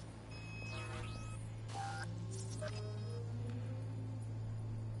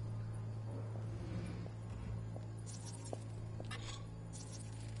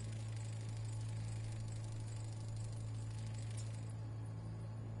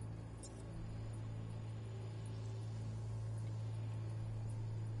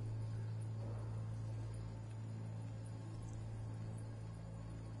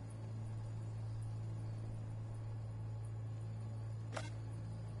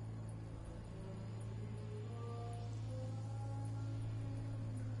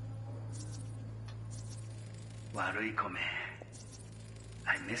 Waruikome.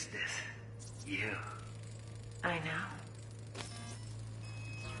 I miss this. You. I know.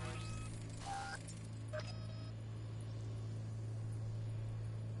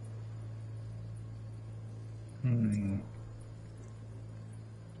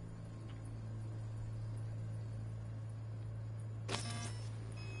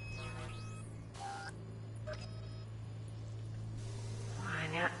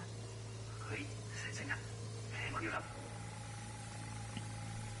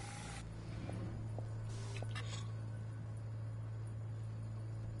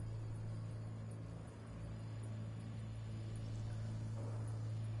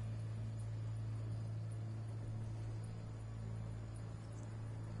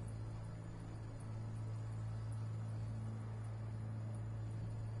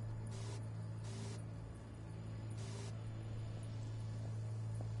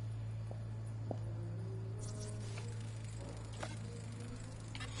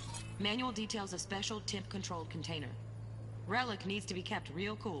 Manual details a special temp-controlled container. Relic needs to be kept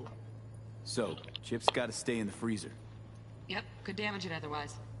real cool. So, Chip's gotta stay in the freezer. Yep, could damage it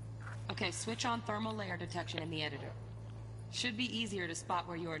otherwise. Okay, switch on thermal layer detection in the editor. Should be easier to spot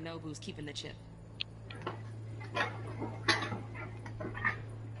where Yorinobu's keeping the chip.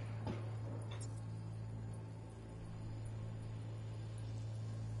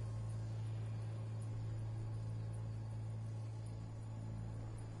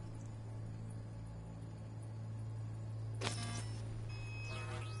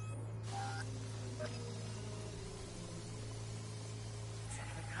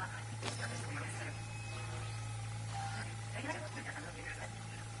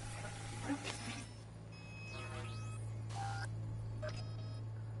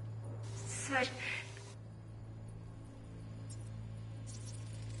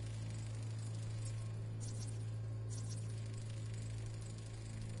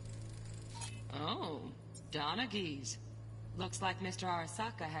 Oh, Donaghys. Looks like Mr.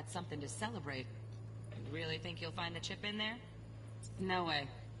 Arasaka had something to celebrate. You really think you'll find the chip in there? No way.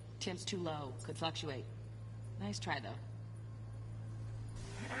 Temp's too low. Could fluctuate. Nice try, though.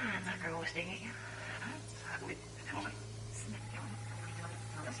 That girl was digging you.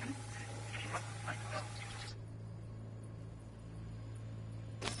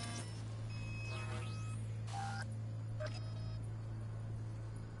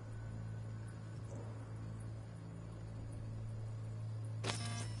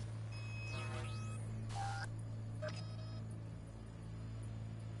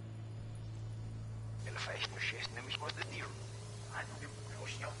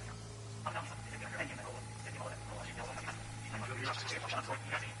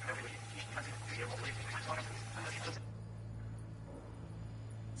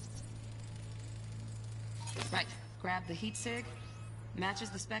 Right. Grab the heat sig. Matches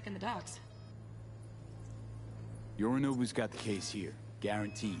the spec in the docs. Yorinobu's got the case here.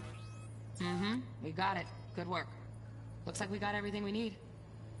 Guaranteed. Mm-hmm. We got it. Good work. Looks like we got everything we need.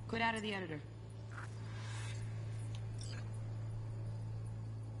 Quit out of the editor.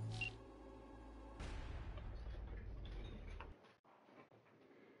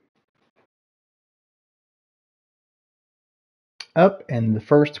 Up, and the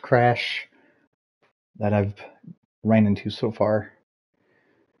first crash that I've ran into so far.